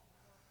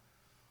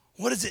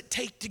 What does it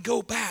take to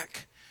go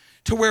back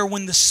to where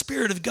when the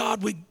Spirit of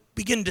God would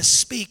begin to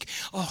speak,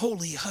 a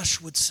holy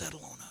hush would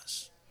settle on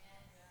us?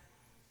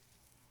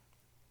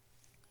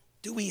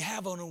 Do we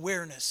have an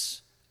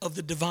awareness of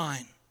the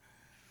divine?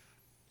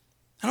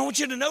 And I want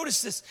you to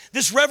notice this.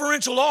 This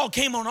reverential awe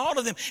came on all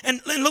of them. And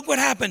look what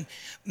happened.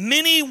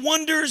 Many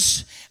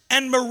wonders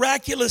and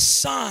miraculous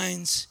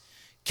signs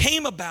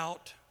came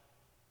about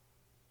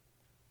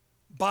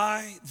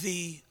by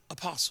the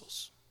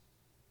apostles.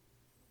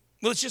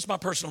 Well, it's just my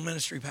personal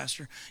ministry,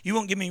 Pastor. You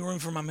won't give me room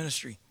for my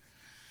ministry.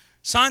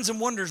 Signs and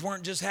wonders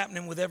weren't just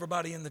happening with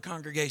everybody in the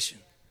congregation.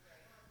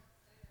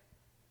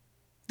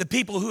 The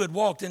people who had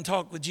walked and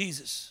talked with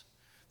Jesus.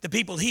 The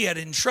people he had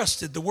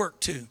entrusted the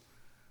work to.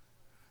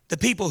 The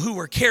people who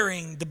were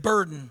carrying the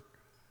burden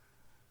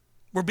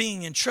were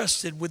being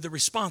entrusted with the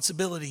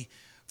responsibility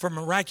for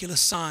miraculous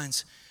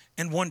signs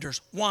and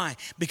wonders. Why?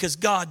 Because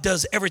God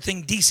does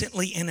everything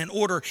decently and in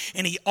order,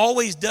 and he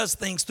always does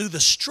things through the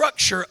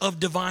structure of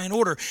divine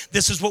order.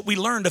 This is what we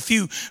learned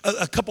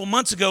a couple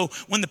months ago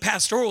when the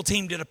pastoral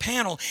team did a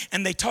panel,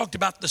 and they talked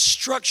about the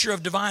structure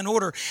of divine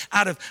order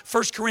out of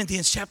 1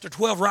 Corinthians chapter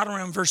 12, right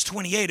around verse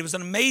 28. It was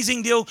an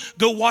amazing deal.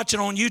 Go watch it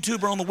on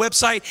YouTube or on the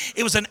website.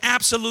 It was an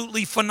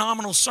absolutely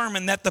phenomenal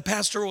sermon that the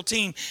pastoral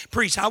team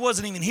preached. I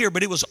wasn't even here,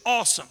 but it was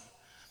awesome.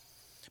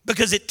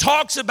 Because it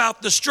talks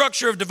about the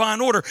structure of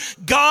divine order.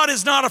 God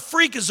is not a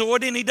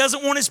freakazoid, and he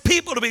doesn't want his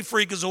people to be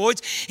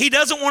freakazoids. He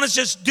doesn't want us to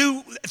just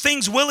do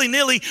things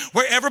willy-nilly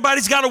where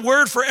everybody's got a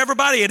word for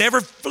everybody at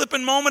every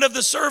flipping moment of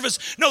the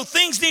service. No,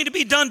 things need to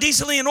be done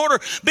decently in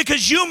order,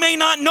 because you may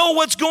not know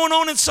what's going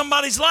on in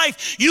somebody's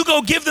life. You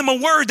go give them a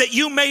word that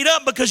you made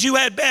up because you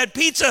had bad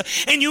pizza,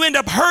 and you end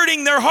up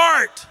hurting their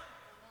heart.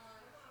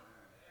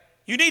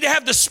 You need to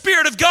have the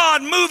Spirit of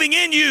God moving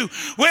in you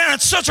when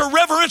it's such a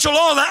reverential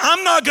awe that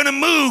I'm not going to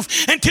move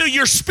until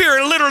your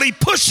Spirit literally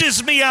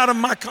pushes me out of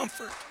my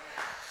comfort.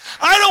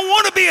 I don't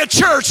want to be a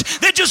church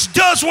that just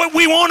does what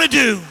we want to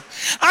do.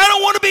 I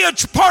don't want to be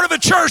a part of a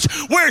church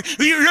where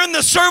you're in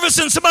the service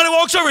and somebody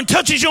walks over and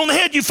touches you on the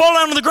head, you fall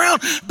down on the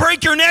ground,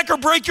 break your neck or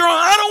break your arm.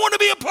 I don't want to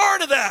be a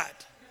part of that.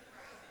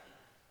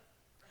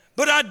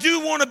 But I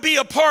do want to be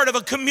a part of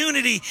a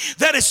community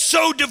that is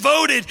so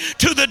devoted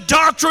to the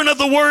doctrine of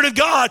the Word of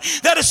God,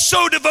 that is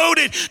so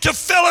devoted to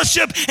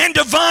fellowship and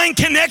divine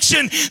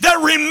connection, that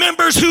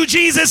remembers who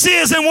Jesus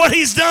is and what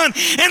he's done.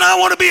 And I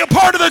want to be a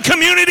part of a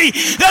community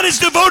that is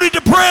devoted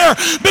to prayer,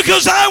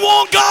 because I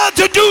want God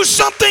to do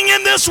something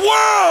in this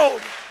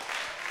world.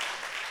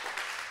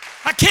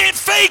 I can't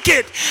fake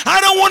it.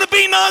 I don't want to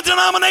be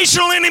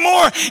non-denominational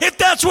anymore if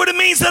that's what it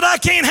means that I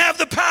can't have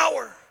the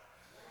power.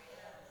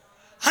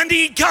 I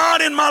need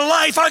God in my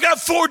life. I got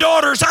 4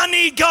 daughters. I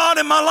need God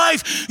in my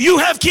life. You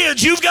have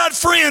kids. You've got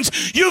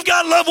friends. You've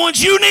got loved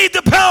ones. You need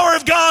the power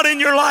of God in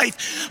your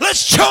life.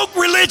 Let's choke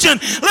religion.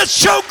 Let's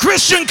choke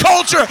Christian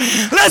culture.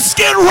 Let's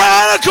get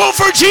radical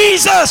for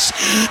Jesus.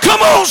 Come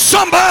on,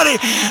 somebody.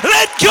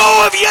 Let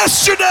go of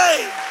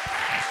yesterday.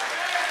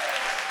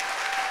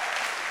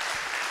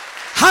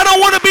 I don't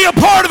want to be a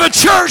part of a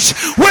church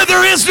where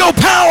there is no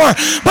power,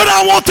 but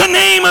I want the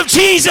name of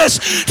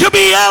Jesus to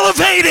be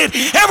elevated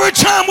every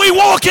time we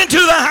walk into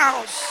the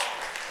house.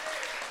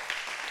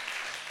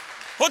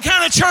 What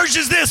kind of church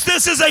is this?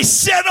 This is a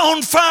set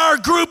on fire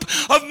group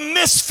of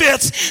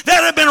misfits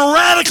that have been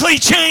radically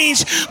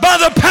changed by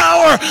the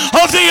power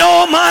of the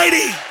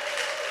Almighty.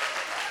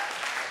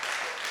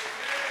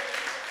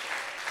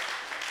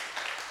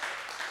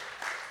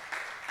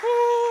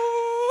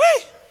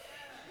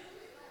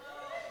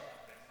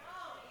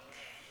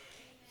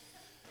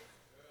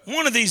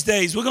 One of these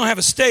days, we're going to have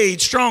a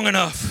stage strong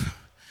enough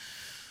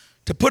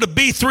to put a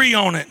B3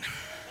 on it.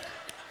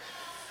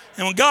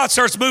 And when God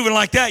starts moving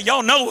like that,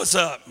 y'all know what's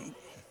up.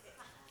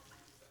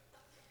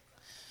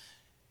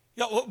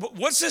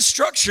 What's this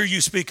structure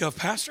you speak of,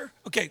 Pastor?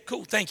 Okay,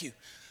 cool, thank you.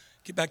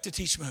 Get back to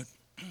teach mode.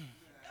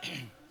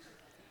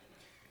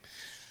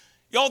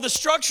 Y'all, the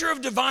structure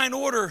of divine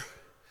order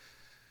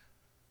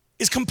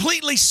is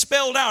completely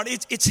spelled out.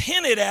 It's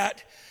hinted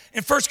at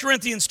in 1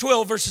 Corinthians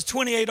 12, verses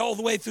 28 all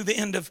the way through the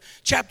end of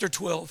chapter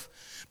 12.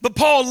 But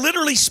Paul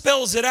literally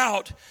spells it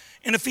out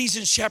in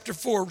Ephesians chapter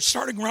 4,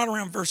 starting right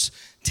around verse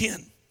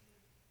 10.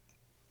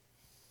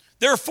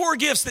 There are 4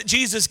 gifts that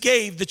Jesus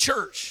gave the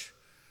church.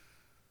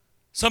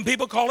 Some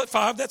people call it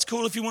 5. That's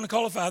cool if you want to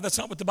call it 5. That's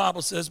not what the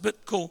Bible says,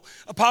 but cool.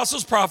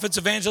 Apostles, prophets,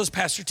 evangelists,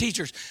 pastor,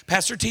 teachers.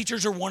 Pastor,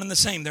 teachers are one and the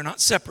same. They're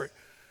not separate.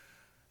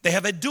 They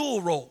have a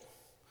dual role.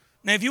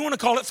 Now, if you want to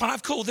call it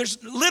 5, cool.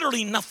 There's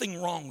literally nothing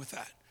wrong with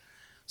that.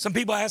 Some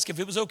people ask if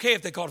it was okay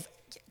if they call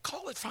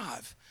it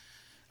 5.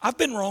 I've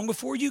been wrong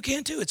before. You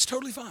can too. It's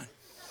totally fine.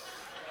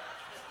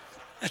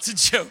 That's a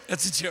joke.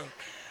 That's a joke.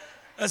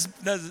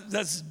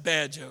 That's a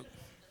bad joke.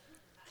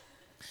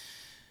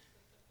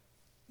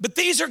 But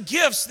these are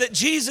gifts that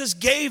Jesus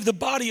gave the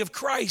body of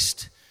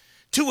Christ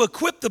to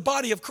equip the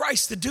body of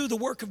Christ to do the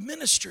work of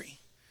ministry.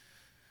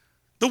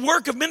 The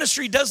work of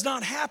ministry does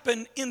not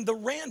happen in the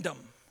random.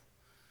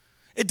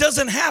 It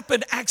doesn't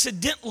happen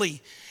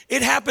accidentally.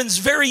 It happens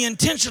very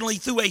intentionally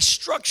through a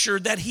structure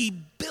that he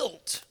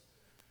built.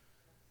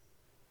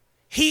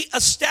 He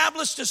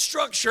established a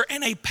structure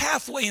and a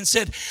pathway and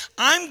said,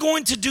 I'm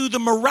going to do the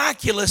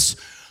miraculous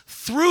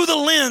through the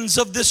lens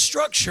of this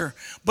structure.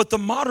 But the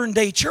modern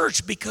day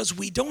church, because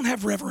we don't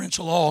have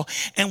reverential awe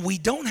and we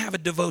don't have a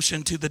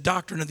devotion to the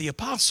doctrine of the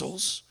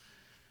apostles,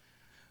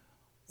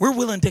 we're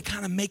willing to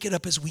kind of make it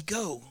up as we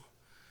go.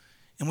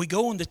 And we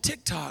go onto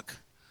TikTok,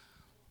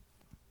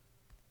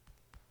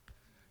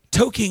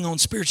 toking on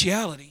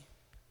spirituality,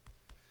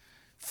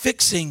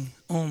 fixing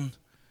on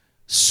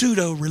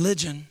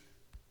pseudo-religion,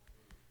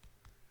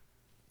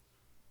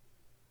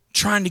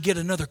 trying to get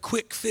another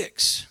quick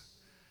fix.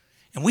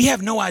 And we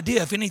have no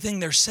idea if anything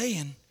they're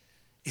saying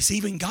is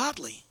even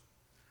godly.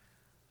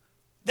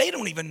 They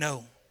don't even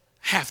know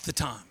half the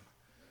time.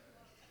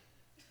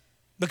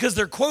 Because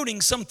they're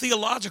quoting some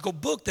theological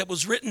book that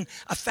was written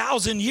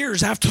 1,000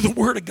 years after the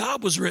Word of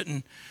God was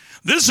written.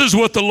 This is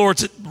what the Lord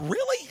said.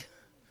 Really?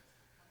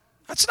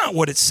 That's not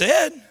what it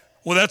said.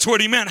 Well, that's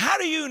what he meant. How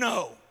do you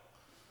know?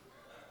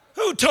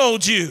 Who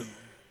told you?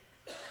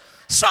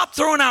 Stop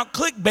throwing out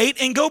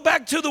clickbait and go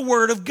back to the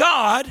Word of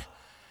God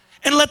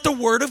and let the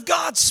Word of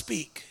God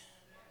speak.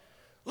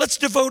 Let's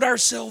devote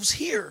ourselves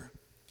here.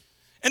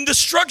 And the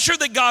structure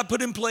that God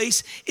put in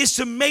place is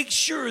to make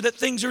sure that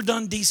things are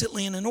done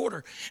decently and in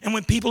order. And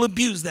when people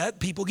abuse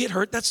that, people get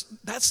hurt.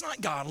 That's not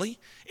godly.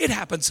 It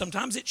happens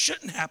sometimes. It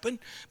shouldn't happen.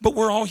 But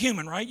we're all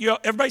human, right?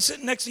 Everybody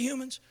sitting next to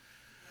humans?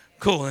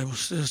 Cool.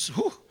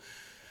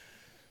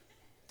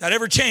 That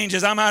ever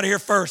changes, I'm out of here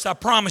first. I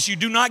promise you,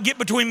 do not get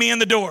between me and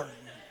the door.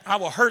 I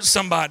will hurt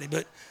somebody.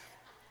 But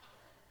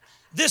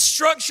this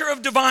structure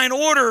of divine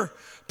order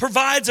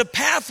provides a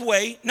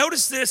pathway.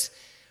 Notice this,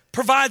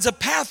 provides a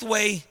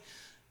pathway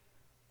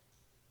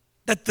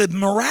that the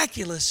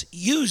miraculous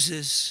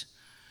uses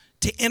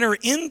to enter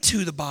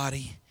into the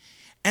body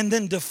and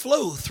then to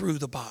flow through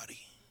the body.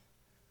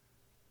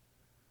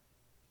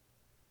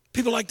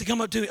 People like to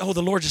come up to me, oh,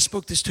 the Lord just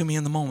spoke this to me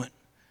in the moment.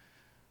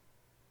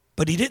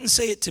 But he didn't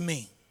say it to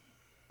me.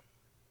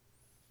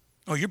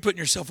 Oh, you're putting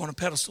yourself on a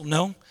pedestal.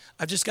 No,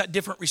 I've just got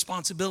different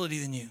responsibility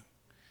than you.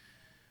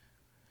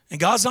 And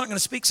God's not going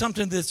to speak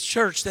something to this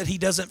church that he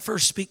doesn't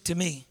first speak to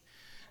me.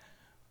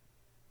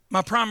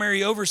 My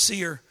primary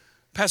overseer,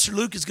 Pastor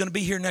Luke, is going to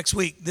be here next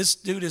week. This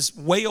dude is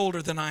way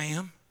older than I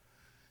am.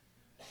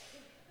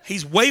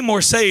 He's way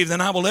more saved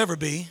than I will ever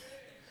be.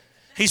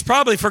 He's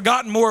probably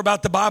forgotten more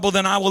about the Bible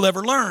than I will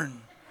ever learn.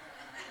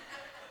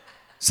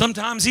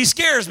 Sometimes he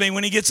scares me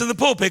when he gets in the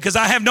pulpit because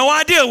I have no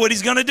idea what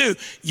he's going to do.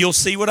 You'll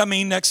see what I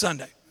mean next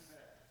Sunday.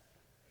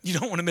 You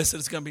don't want to miss it.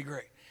 It's going to be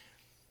great.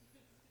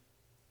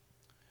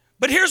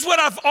 But here's what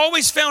I've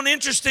always found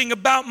interesting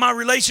about my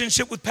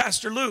relationship with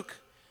Pastor Luke.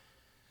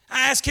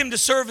 I asked him to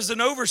serve as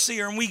an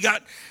overseer, and we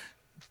got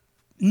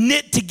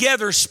knit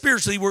together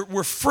spiritually.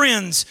 We're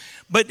friends,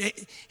 but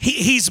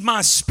he's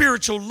my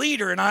spiritual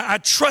leader, and I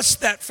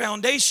trust that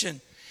foundation.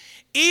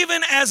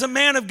 Even as a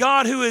man of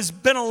God who has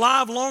been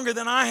alive longer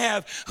than I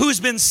have,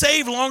 who's been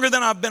saved longer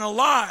than I've been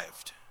alive,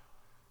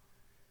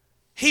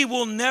 he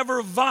will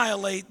never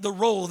violate the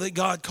role that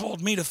God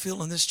called me to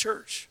fill in this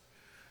church.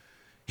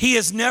 He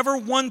has never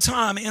one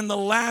time in the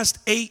last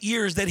 8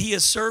 years that he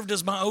has served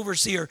as my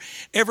overseer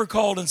ever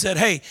called and said,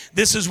 hey,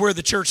 this is where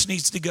the church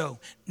needs to go.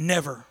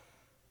 Never.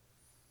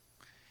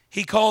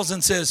 He calls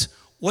and says,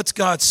 what's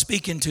God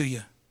speaking to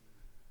you?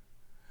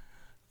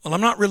 Well,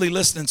 I'm not really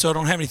listening, so I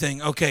don't have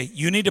anything. Okay,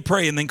 you need to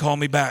pray and then call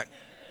me back.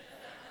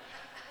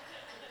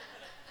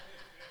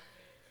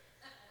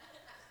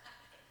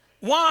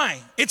 Why?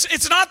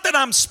 It's not that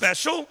I'm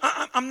special.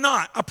 I'm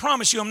not. I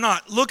promise you I'm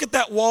not. Look at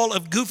that wall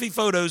of goofy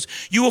photos.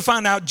 You will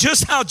find out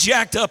just how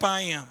jacked up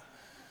I am.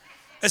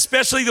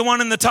 Especially the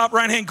one in the top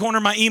right-hand corner,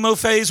 my emo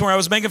phase where I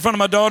was making fun of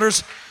my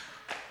daughters.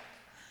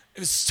 It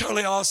was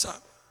totally awesome.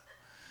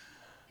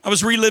 I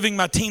was reliving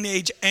my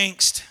teenage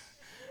angst.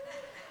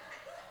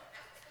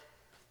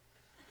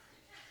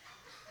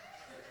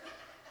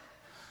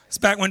 It's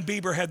back when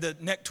Bieber had the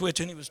neck twitch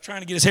and he was trying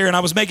to get his hair, and I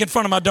was making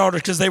fun of my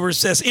daughters because they were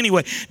obsessed.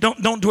 Anyway,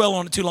 don't dwell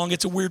on it too long.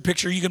 It's a weird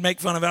picture. You can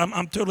make fun of it.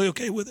 I'm totally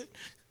okay with it.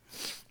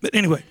 But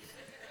anyway.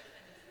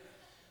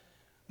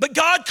 But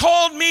God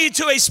called me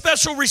to a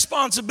special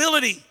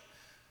responsibility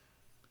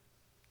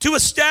to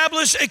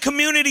establish a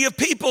community of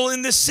people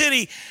in this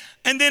city.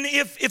 And then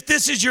if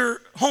this is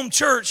your home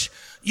church,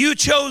 you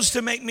chose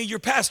to make me your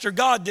pastor.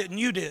 God didn't.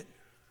 You did.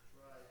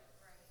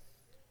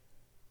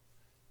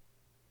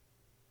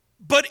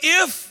 But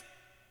if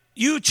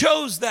you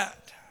chose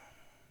that,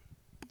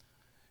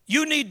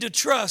 you need to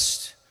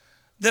trust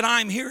that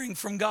I'm hearing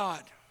from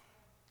God.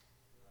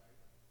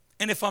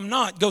 And if I'm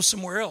not, go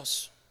somewhere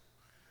else.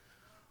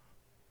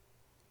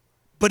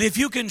 But if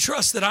you can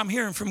trust that I'm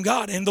hearing from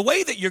God, and the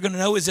way that you're going to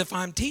know is if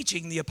I'm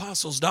teaching the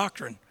apostles'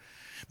 doctrine.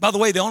 By the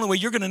way, the only way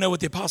you're going to know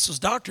what the apostles'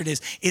 doctrine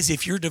is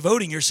if you're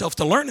devoting yourself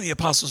to learning the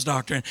apostles'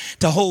 doctrine,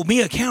 to hold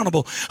me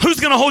accountable. Who's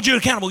going to hold you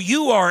accountable?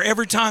 You are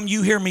every time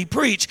you hear me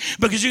preach,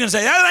 because you're going to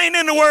say, that ain't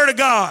in the Word of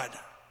God.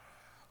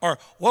 Or,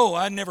 whoa,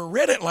 I never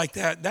read it like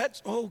that.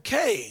 That's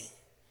okay.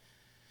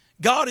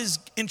 God has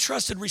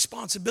entrusted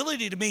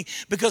responsibility to me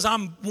because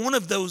I'm one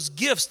of those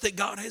gifts that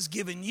God has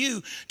given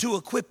you to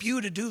equip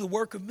you to do the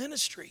work of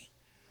ministry.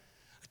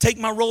 Take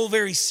my role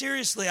very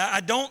seriously.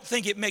 I don't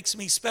think it makes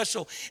me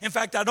special. In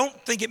fact, I don't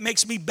think it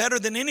makes me better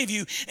than any of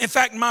you. In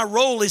fact, my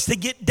role is to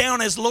get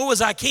down as low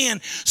as I can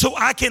so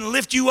I can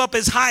lift you up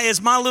as high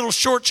as my little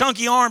short,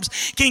 chunky arms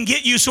can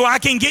get you, so I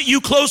can get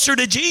you closer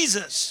to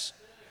Jesus.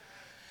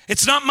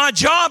 It's not my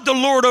job to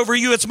lord over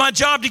you. It's my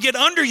job to get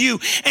under you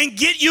and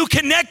get you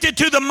connected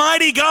to the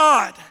mighty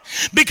God,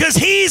 because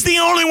He's the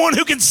only one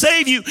who can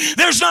save you.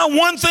 There's not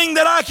one thing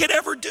that I could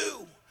ever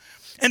do.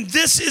 And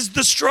this is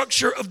the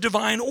structure of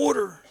divine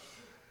order.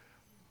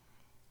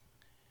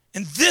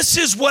 And this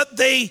is what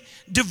they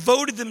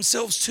devoted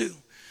themselves to.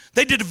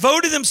 They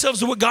devoted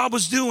themselves to what God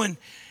was doing,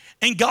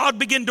 and God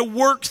began to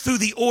work through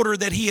the order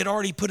that He had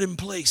already put in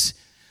place.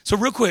 So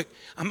real quick,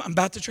 I'm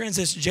about to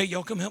transition. Jay,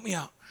 y'all come help me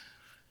out.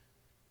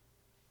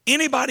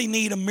 Anybody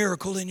need a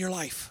miracle in your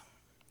life?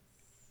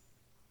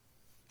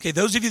 Okay,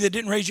 those of you that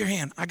didn't raise your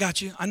hand, I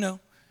got you. I know.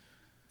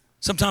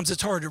 Sometimes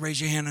it's hard to raise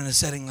your hand in a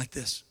setting like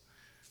this.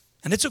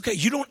 And it's okay.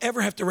 You don't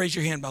ever have to raise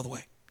your hand, by the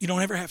way. You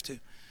don't ever have to.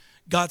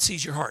 God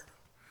sees your heart.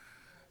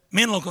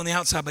 Men look on the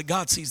outside, but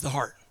God sees the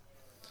heart.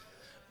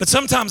 But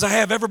sometimes I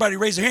have everybody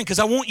raise their hand because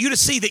I want you to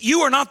see that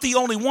you are not the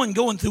only one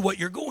going through what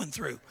you're going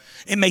through.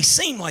 It may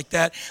seem like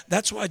that.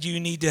 That's why you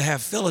need to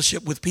have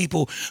fellowship with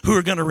people who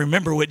are going to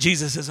remember what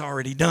Jesus has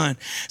already done.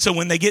 So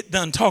when they get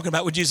done talking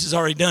about what Jesus has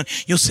already done,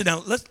 you'll sit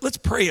down. Let's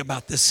pray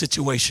about this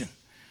situation.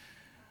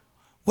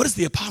 What is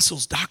the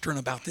apostles' doctrine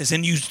about this?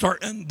 And you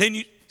start, and then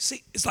you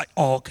see, it's like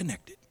all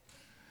connected.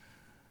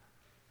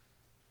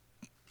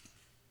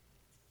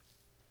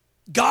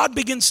 God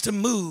begins to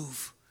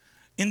move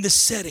in this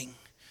setting.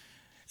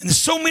 And there's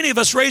so many of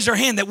us raise our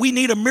hand that we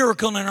need a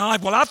miracle in our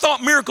life. Well, I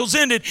thought miracles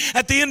ended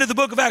at the end of the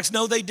book of Acts.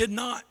 No, they did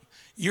not.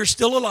 You're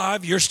still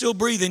alive. You're still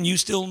breathing. You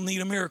still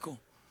need a miracle.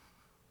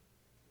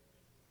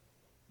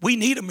 We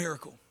need a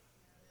miracle.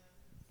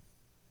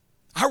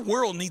 Our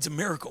world needs a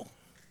miracle.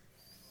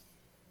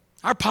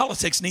 Our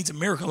politics needs a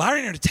miracle. Our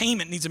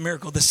entertainment needs a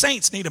miracle. The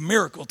saints need a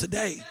miracle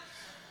today.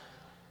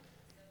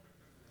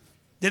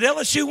 Did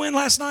LSU win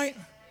last night?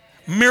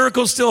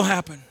 Miracles still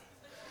happen.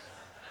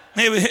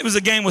 It was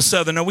a game with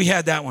Southern. No, we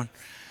had that one.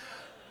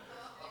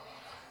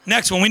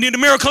 Next one. We need a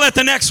miracle at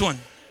the next one.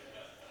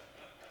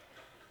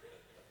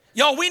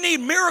 Y'all, we need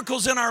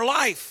miracles in our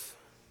life.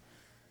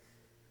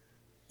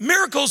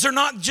 Miracles are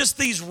not just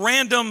these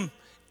random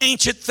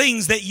ancient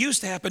things that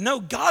used to happen. No,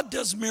 God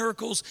does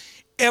miracles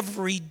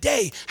every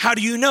day. How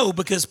do you know?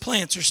 Because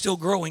plants are still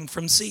growing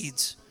from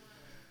seeds.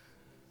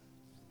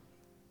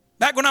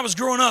 Back when I was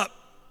growing up,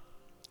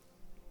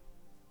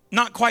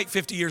 not quite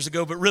 50 years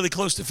ago, but really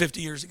close to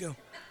 50 years ago.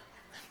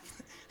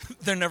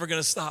 They're never going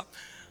to stop.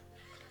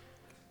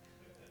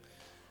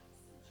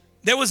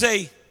 There was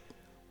he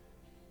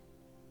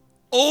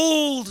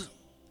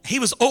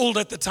was old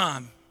at the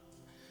time.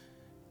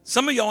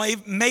 Some of y'all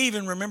may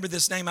even remember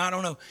this name. I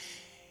don't know.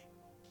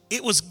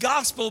 It was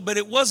gospel, but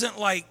it wasn't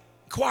like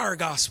choir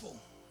gospel.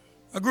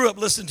 I grew up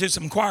listening to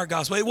some choir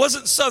gospel. It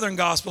wasn't Southern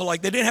gospel,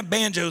 like they didn't have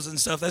banjos and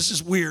stuff. That's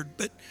just weird.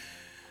 But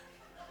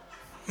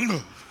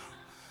I'm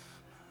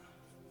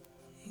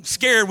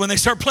scared when they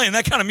start playing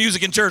that kind of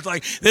music in church.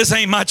 Like, this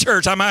ain't my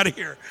church. I'm out of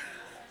here.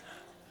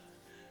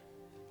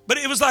 But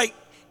it was like,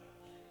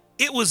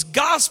 it was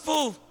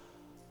gospel,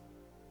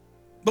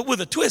 but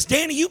with a twist.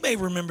 Danny, you may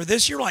remember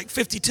this. You're like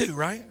 52,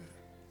 right?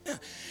 Yeah.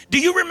 Do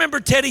you remember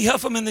Teddy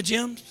Huffam in the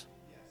gyms?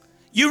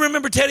 You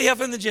remember Teddy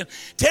Huffam in the gym?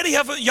 Teddy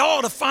Huffam, y'all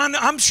ought to find,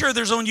 I'm sure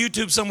there's on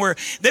YouTube somewhere.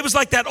 There was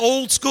like that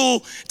old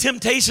school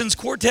Temptations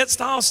quartet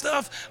style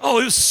stuff. Oh,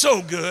 it was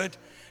so good.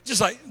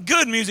 Just like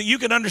good music. You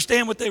could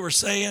understand what they were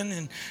saying,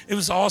 and it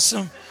was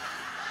awesome.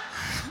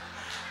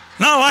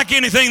 Not like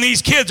anything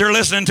these kids are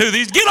listening to.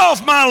 These, get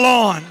off my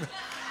lawn.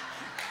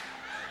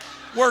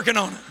 Working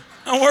on it.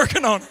 I'm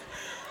working on it.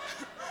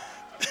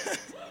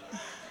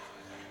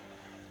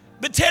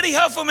 But Teddy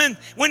Huffam,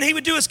 when he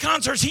would do his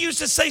concerts, he used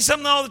to say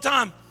something all the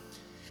time.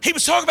 He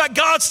was talking about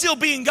God still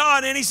being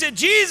God, and he said,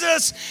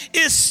 Jesus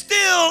is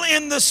still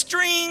in the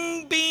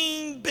string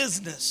bean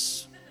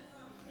business.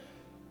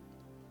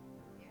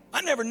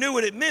 I never knew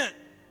what it meant.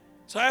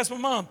 So I asked my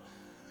mom,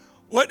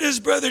 what does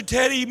Brother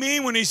Teddy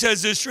mean when he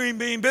says the string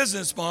bean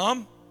business,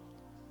 Mom?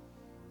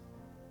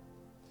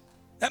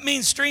 That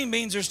means string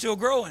beans are still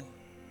growing,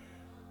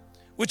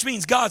 which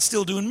means God's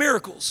still doing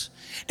miracles.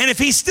 And if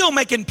he's still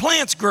making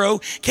plants grow,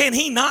 can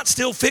he not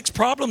still fix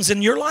problems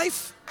in your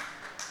life?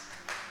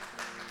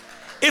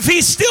 If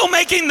he's still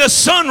making the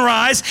sun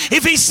rise,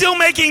 if he's still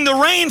making the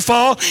rain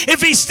fall,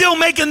 if he's still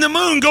making the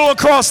moon go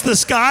across the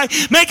sky,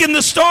 making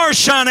the stars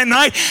shine at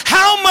night,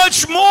 how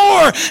much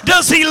more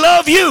does he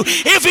love you?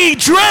 If he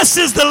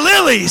dresses the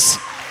lilies,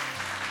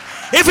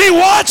 if he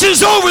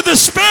watches over the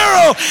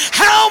sparrow,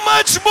 how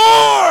much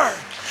more?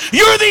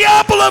 You're the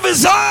apple of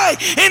his eye.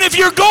 And if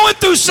you're going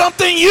through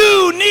something,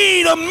 you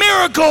need a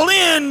miracle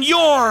in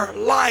your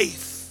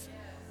life.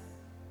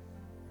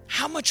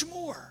 How much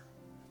more?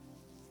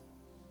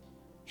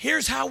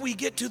 Here's how we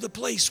get to the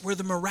place where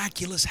the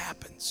miraculous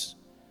happens.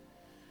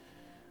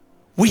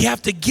 We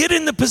have to get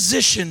in the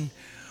position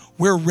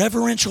where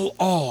reverential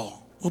awe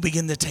will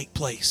begin to take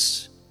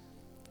place.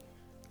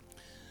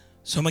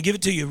 So I'm going to give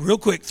it to you real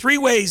quick. 3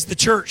 ways the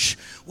church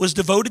was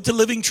devoted to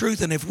living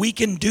truth. And if we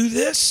can do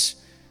this,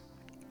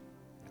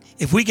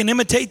 if we can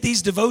imitate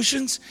these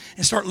devotions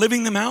and start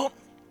living them out,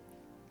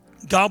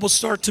 God will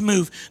start to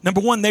move.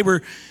 Number 1, they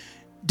were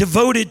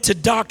devoted to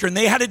doctrine.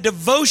 They had a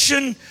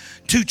devotion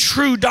to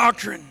true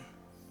doctrine.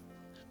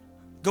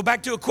 Go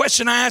back to a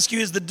question I ask you.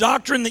 Is the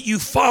doctrine that you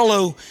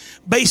follow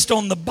based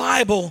on the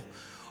Bible,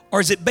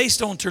 or is it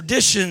based on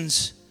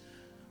traditions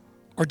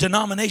or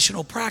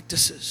denominational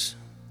practices?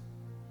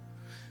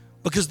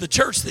 Because the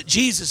church that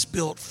Jesus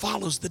built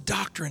follows the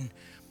doctrine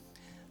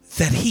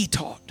that he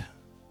taught.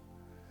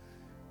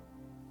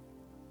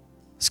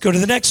 Let's go to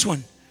the next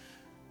one.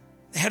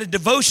 They had a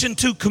devotion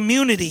to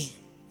community.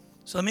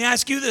 So let me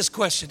ask you this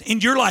question.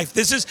 In your life,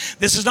 this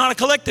is not a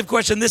collective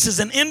question. This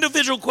is an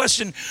individual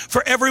question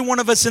for every one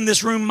of us in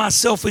this room,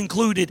 myself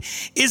included.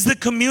 Is the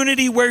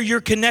community where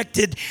you're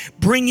connected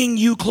bringing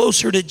you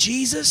closer to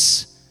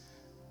Jesus?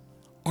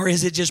 Or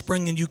is it just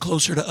bringing you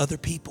closer to other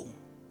people?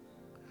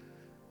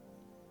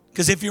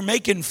 Because if you're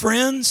making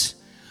friends,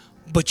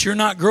 but you're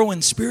not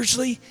growing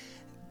spiritually,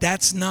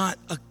 that's not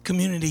a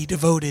community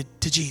devoted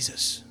to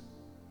Jesus.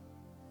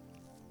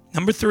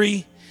 Number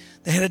 3,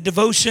 they had a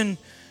devotion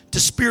to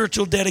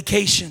spiritual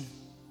dedication.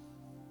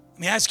 Let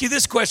me ask you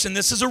this question.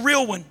 This is a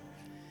real one.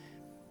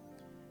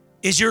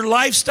 Is your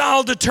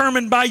lifestyle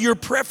determined by your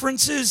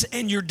preferences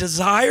and your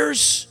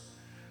desires,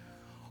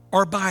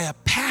 or by a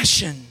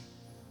passion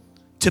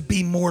to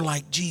be more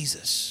like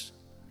Jesus?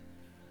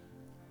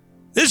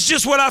 This is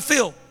just what I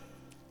feel.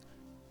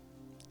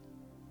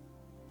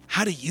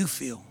 How do you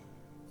feel?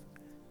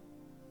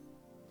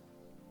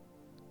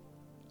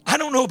 I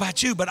don't know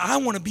about you, but I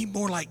want to be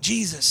more like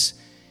Jesus.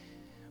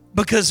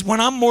 Because when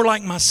I'm more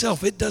like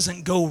myself, it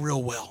doesn't go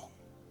real well.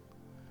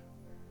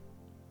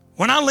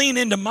 When I lean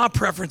into my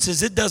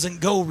preferences, it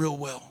doesn't go real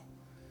well.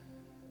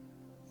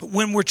 But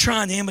when we're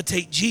trying to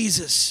imitate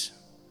Jesus,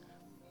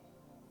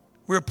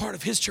 we're a part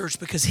of his church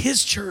because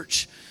his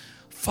church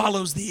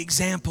follows the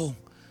example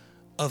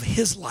of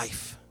his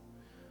life.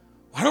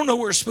 I don't know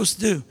what we're supposed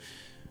to do.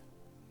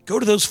 Go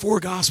to those 4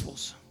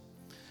 Gospels.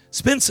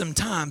 Spend some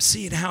time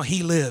seeing how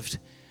he lived.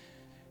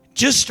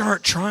 Just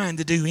start trying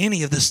to do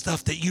any of the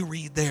stuff that you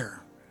read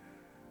there.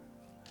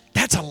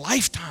 That's a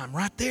lifetime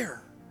right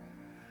there.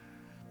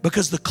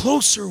 Because the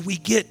closer we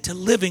get to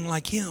living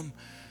like him,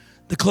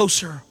 the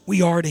closer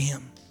we are to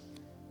him.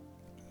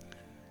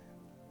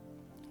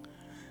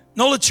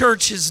 NOLA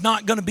Church is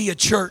not going to be a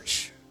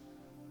church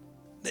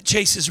that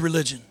chases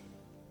religion.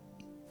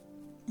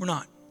 We're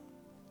not.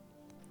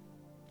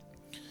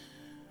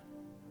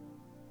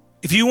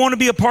 If you want to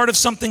be a part of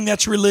something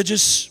that's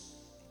religious,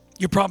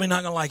 you're probably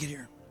not going to like it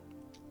here.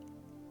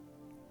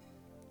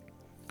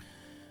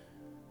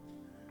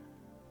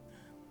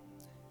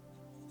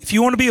 If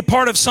you want to be a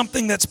part of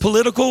something that's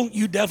political,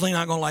 you're definitely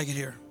not going to like it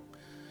here.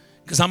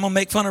 Because I'm going to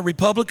make fun of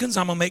Republicans.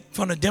 I'm going to make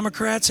fun of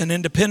Democrats and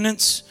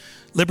independents,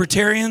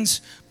 libertarians.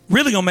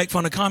 Really going to make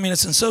fun of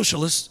communists and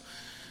socialists.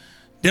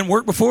 Didn't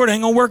work before. It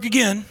ain't going to work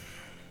again.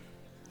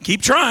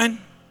 Keep trying.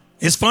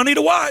 It's funny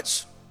to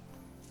watch.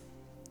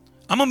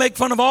 I'm going to make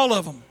fun of all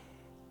of them.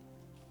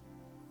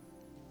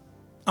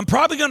 I'm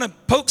probably going to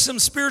poke some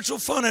spiritual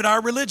fun at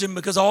our religion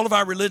because all of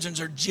our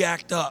religions are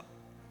jacked up.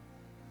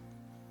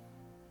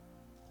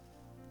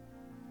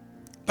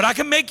 But I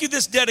can make you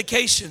this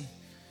dedication.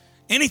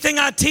 Anything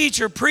I teach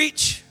or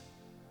preach,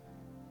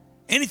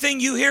 anything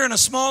you hear in a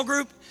small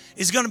group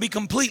is going to be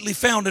completely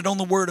founded on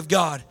the Word of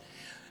God.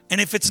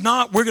 And if it's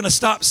not, we're going to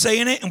stop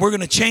saying it and we're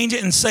going to change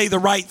it and say the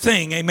right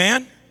thing.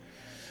 Amen?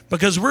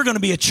 Because we're going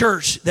to be a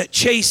church that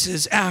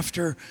chases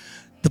after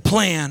the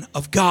plan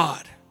of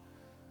God.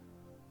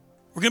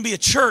 We're going to be a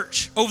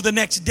church over the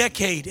next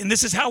decade. And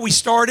this is how we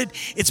started.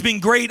 It's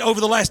been great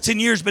over the last 10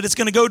 years, but it's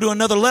going to go to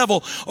another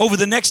level over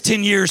the next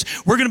 10 years.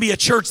 We're going to be a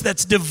church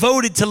that's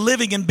devoted to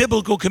living in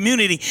biblical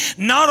community.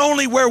 Not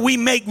only where we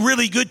make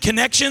really good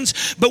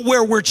connections, but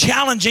where we're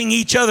challenging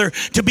each other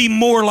to be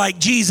more like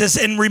Jesus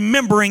and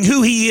remembering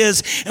who He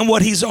is and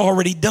what He's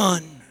already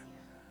done.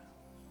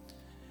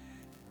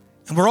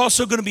 And we're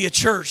also going to be a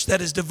church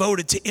that is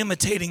devoted to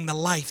imitating the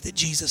life that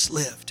Jesus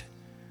lived.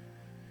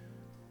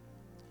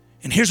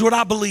 And here's what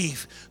I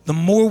believe. The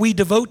more we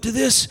devote to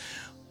this,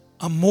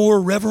 a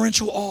more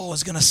reverential awe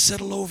is going to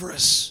settle over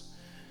us.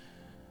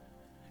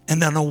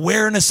 And an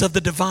awareness of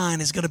the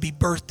divine is going to be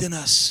birthed in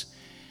us.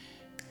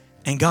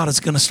 And God is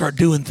going to start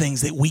doing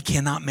things that we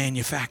cannot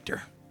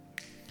manufacture.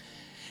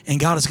 And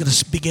God is going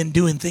to begin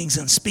doing things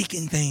and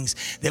speaking things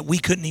that we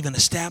couldn't even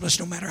establish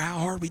no matter how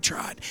hard we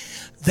tried.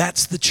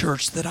 That's the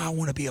church that I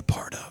want to be a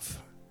part of.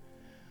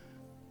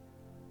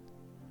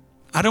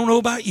 I don't know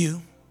about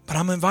you, but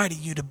I'm inviting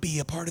you to be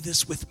a part of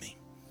this with me.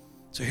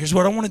 So here's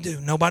what I want to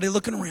do. Nobody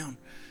looking around.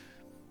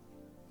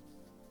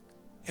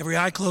 Every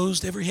eye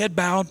closed, every head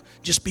bowed.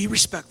 Just be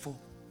respectful.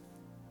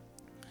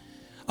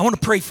 I want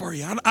to pray for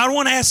you. I don't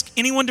want to ask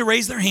anyone to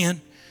raise their hand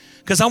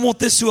because I want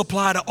this to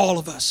apply to all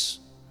of us.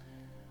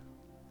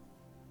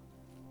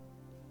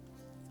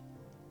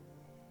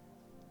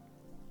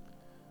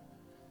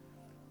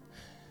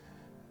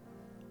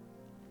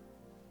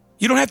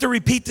 You don't have to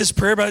repeat this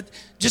prayer, but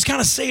just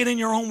kind of say it in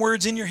your own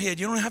words in your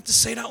head. You don't have to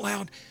say it out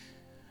loud.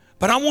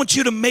 But I want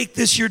you to make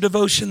this your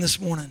devotion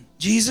this morning.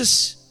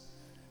 Jesus,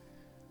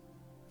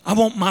 I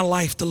want my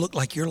life to look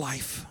like your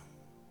life.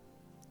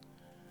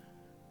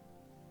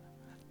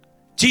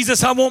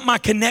 Jesus, I want my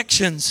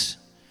connections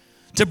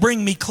to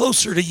bring me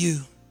closer to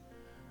you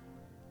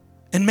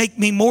and make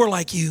me more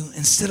like you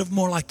instead of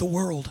more like the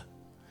world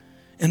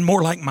and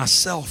more like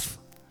myself.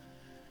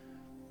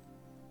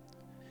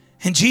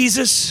 And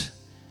Jesus,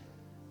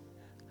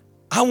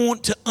 I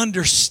want to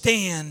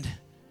understand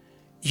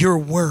your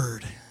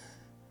word.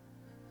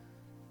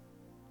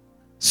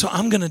 So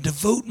I'm going to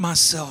devote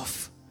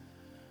myself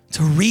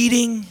to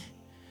reading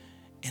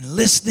and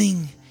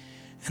listening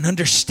and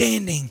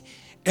understanding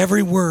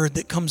every word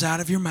that comes out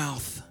of your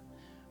mouth.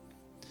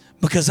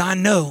 Because I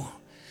know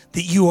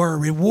that you are a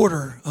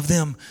rewarder of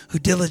them who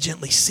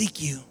diligently seek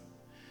you.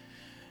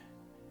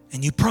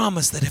 And you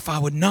promised that if I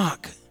would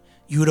knock,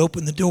 you would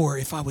open the door.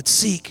 If I would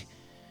seek,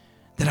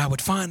 that I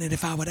would find it.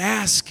 If I would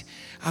ask,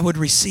 I would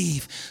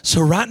receive.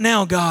 So right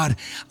now, God,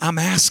 I'm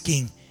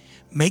asking,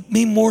 make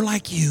me more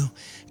like you,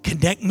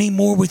 connect me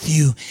more with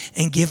you,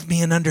 and give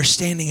me an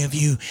understanding of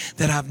you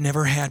that I've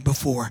never had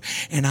before.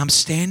 And I'm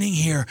standing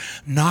here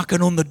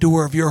knocking on the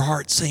door of your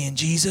heart saying,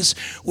 Jesus,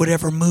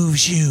 whatever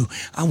moves you,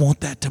 I want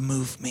that to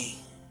move me.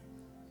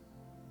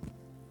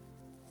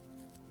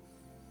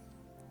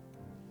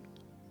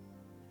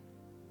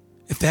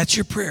 If that's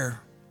your prayer,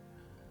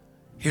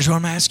 here's what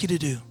I'm going to ask you to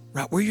do.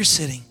 Right where you're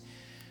sitting,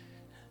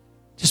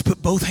 just put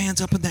both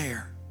hands up in the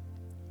air.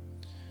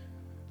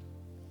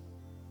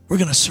 We're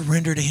going to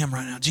surrender to Him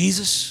right now.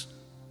 Jesus,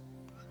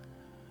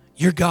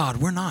 you're God.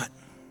 We're not.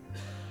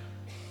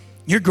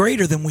 You're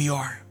greater than we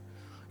are.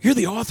 You're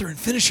the author and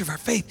finisher of our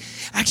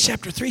faith. Acts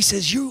chapter 3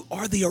 says you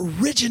are the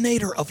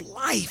originator of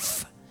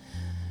life.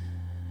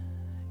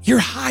 You're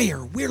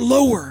higher. We're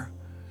lower.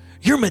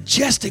 You're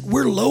majestic.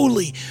 We're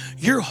lowly.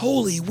 You're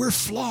holy. We're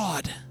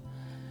flawed.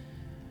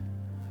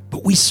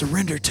 But we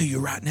surrender to you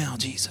right now,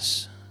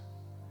 Jesus.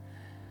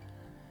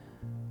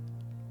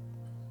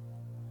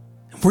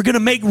 And we're going to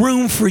make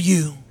room for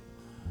you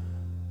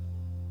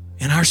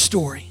in our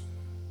story.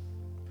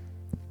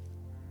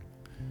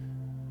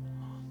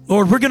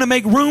 Lord, we're going to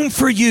make room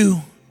for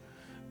you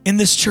in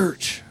this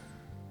church.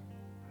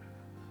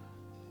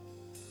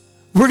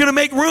 We're going to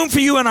make room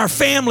for you in our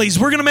families.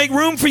 We're going to make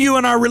room for you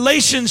in our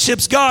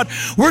relationships, God.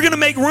 We're going to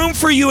make room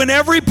for you in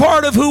every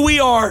part of who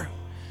we are.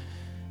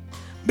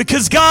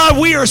 Because, God,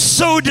 we are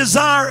so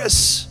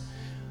desirous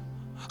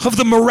of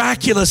the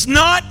miraculous.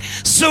 Not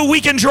so we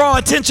can draw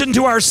attention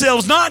to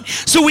ourselves. Not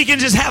so we can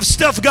just have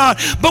stuff, God.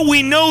 But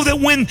we know that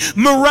when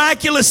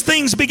miraculous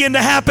things begin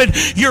to happen,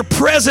 your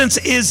presence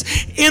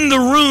is in the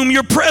room.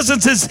 Your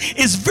presence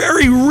is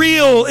very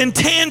real and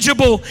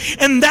tangible.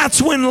 And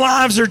that's when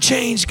lives are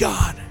changed,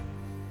 God.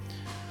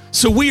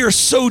 So we are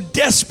so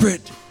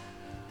desperate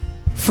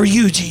for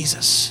you,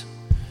 Jesus.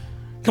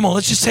 Come on,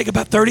 let's just take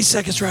about 30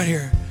 seconds right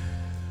here.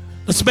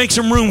 Let's make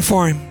some room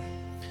for him.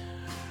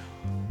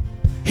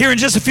 Here in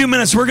just a few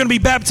minutes, we're going to be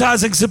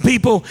baptizing some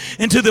people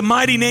into the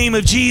mighty name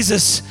of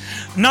Jesus,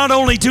 not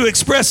only to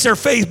express their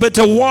faith, but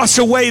to wash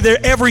away their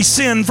every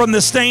sin from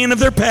the stain of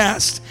their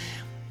past,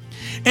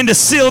 and to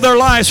seal their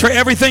lives for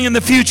everything in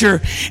the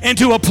future, and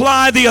to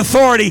apply the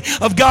authority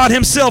of God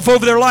himself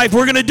over their life.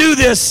 We're going to do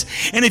this,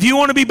 and if you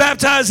want to be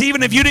baptized,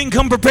 even if you didn't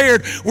come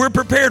prepared, we're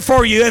prepared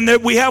for you, and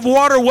that we have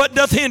water. What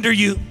doth hinder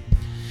you?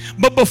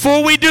 But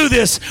before we do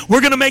this,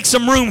 we're going to make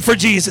some room for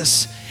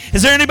Jesus.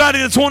 Is there anybody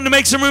that's wanting to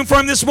make some room for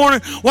him this morning?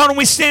 Why don't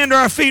we stand to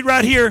our feet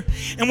right here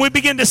and we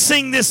begin to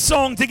sing this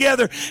song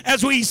together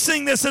as we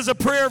sing this as a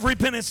prayer of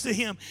repentance to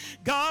him.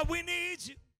 God, we need you.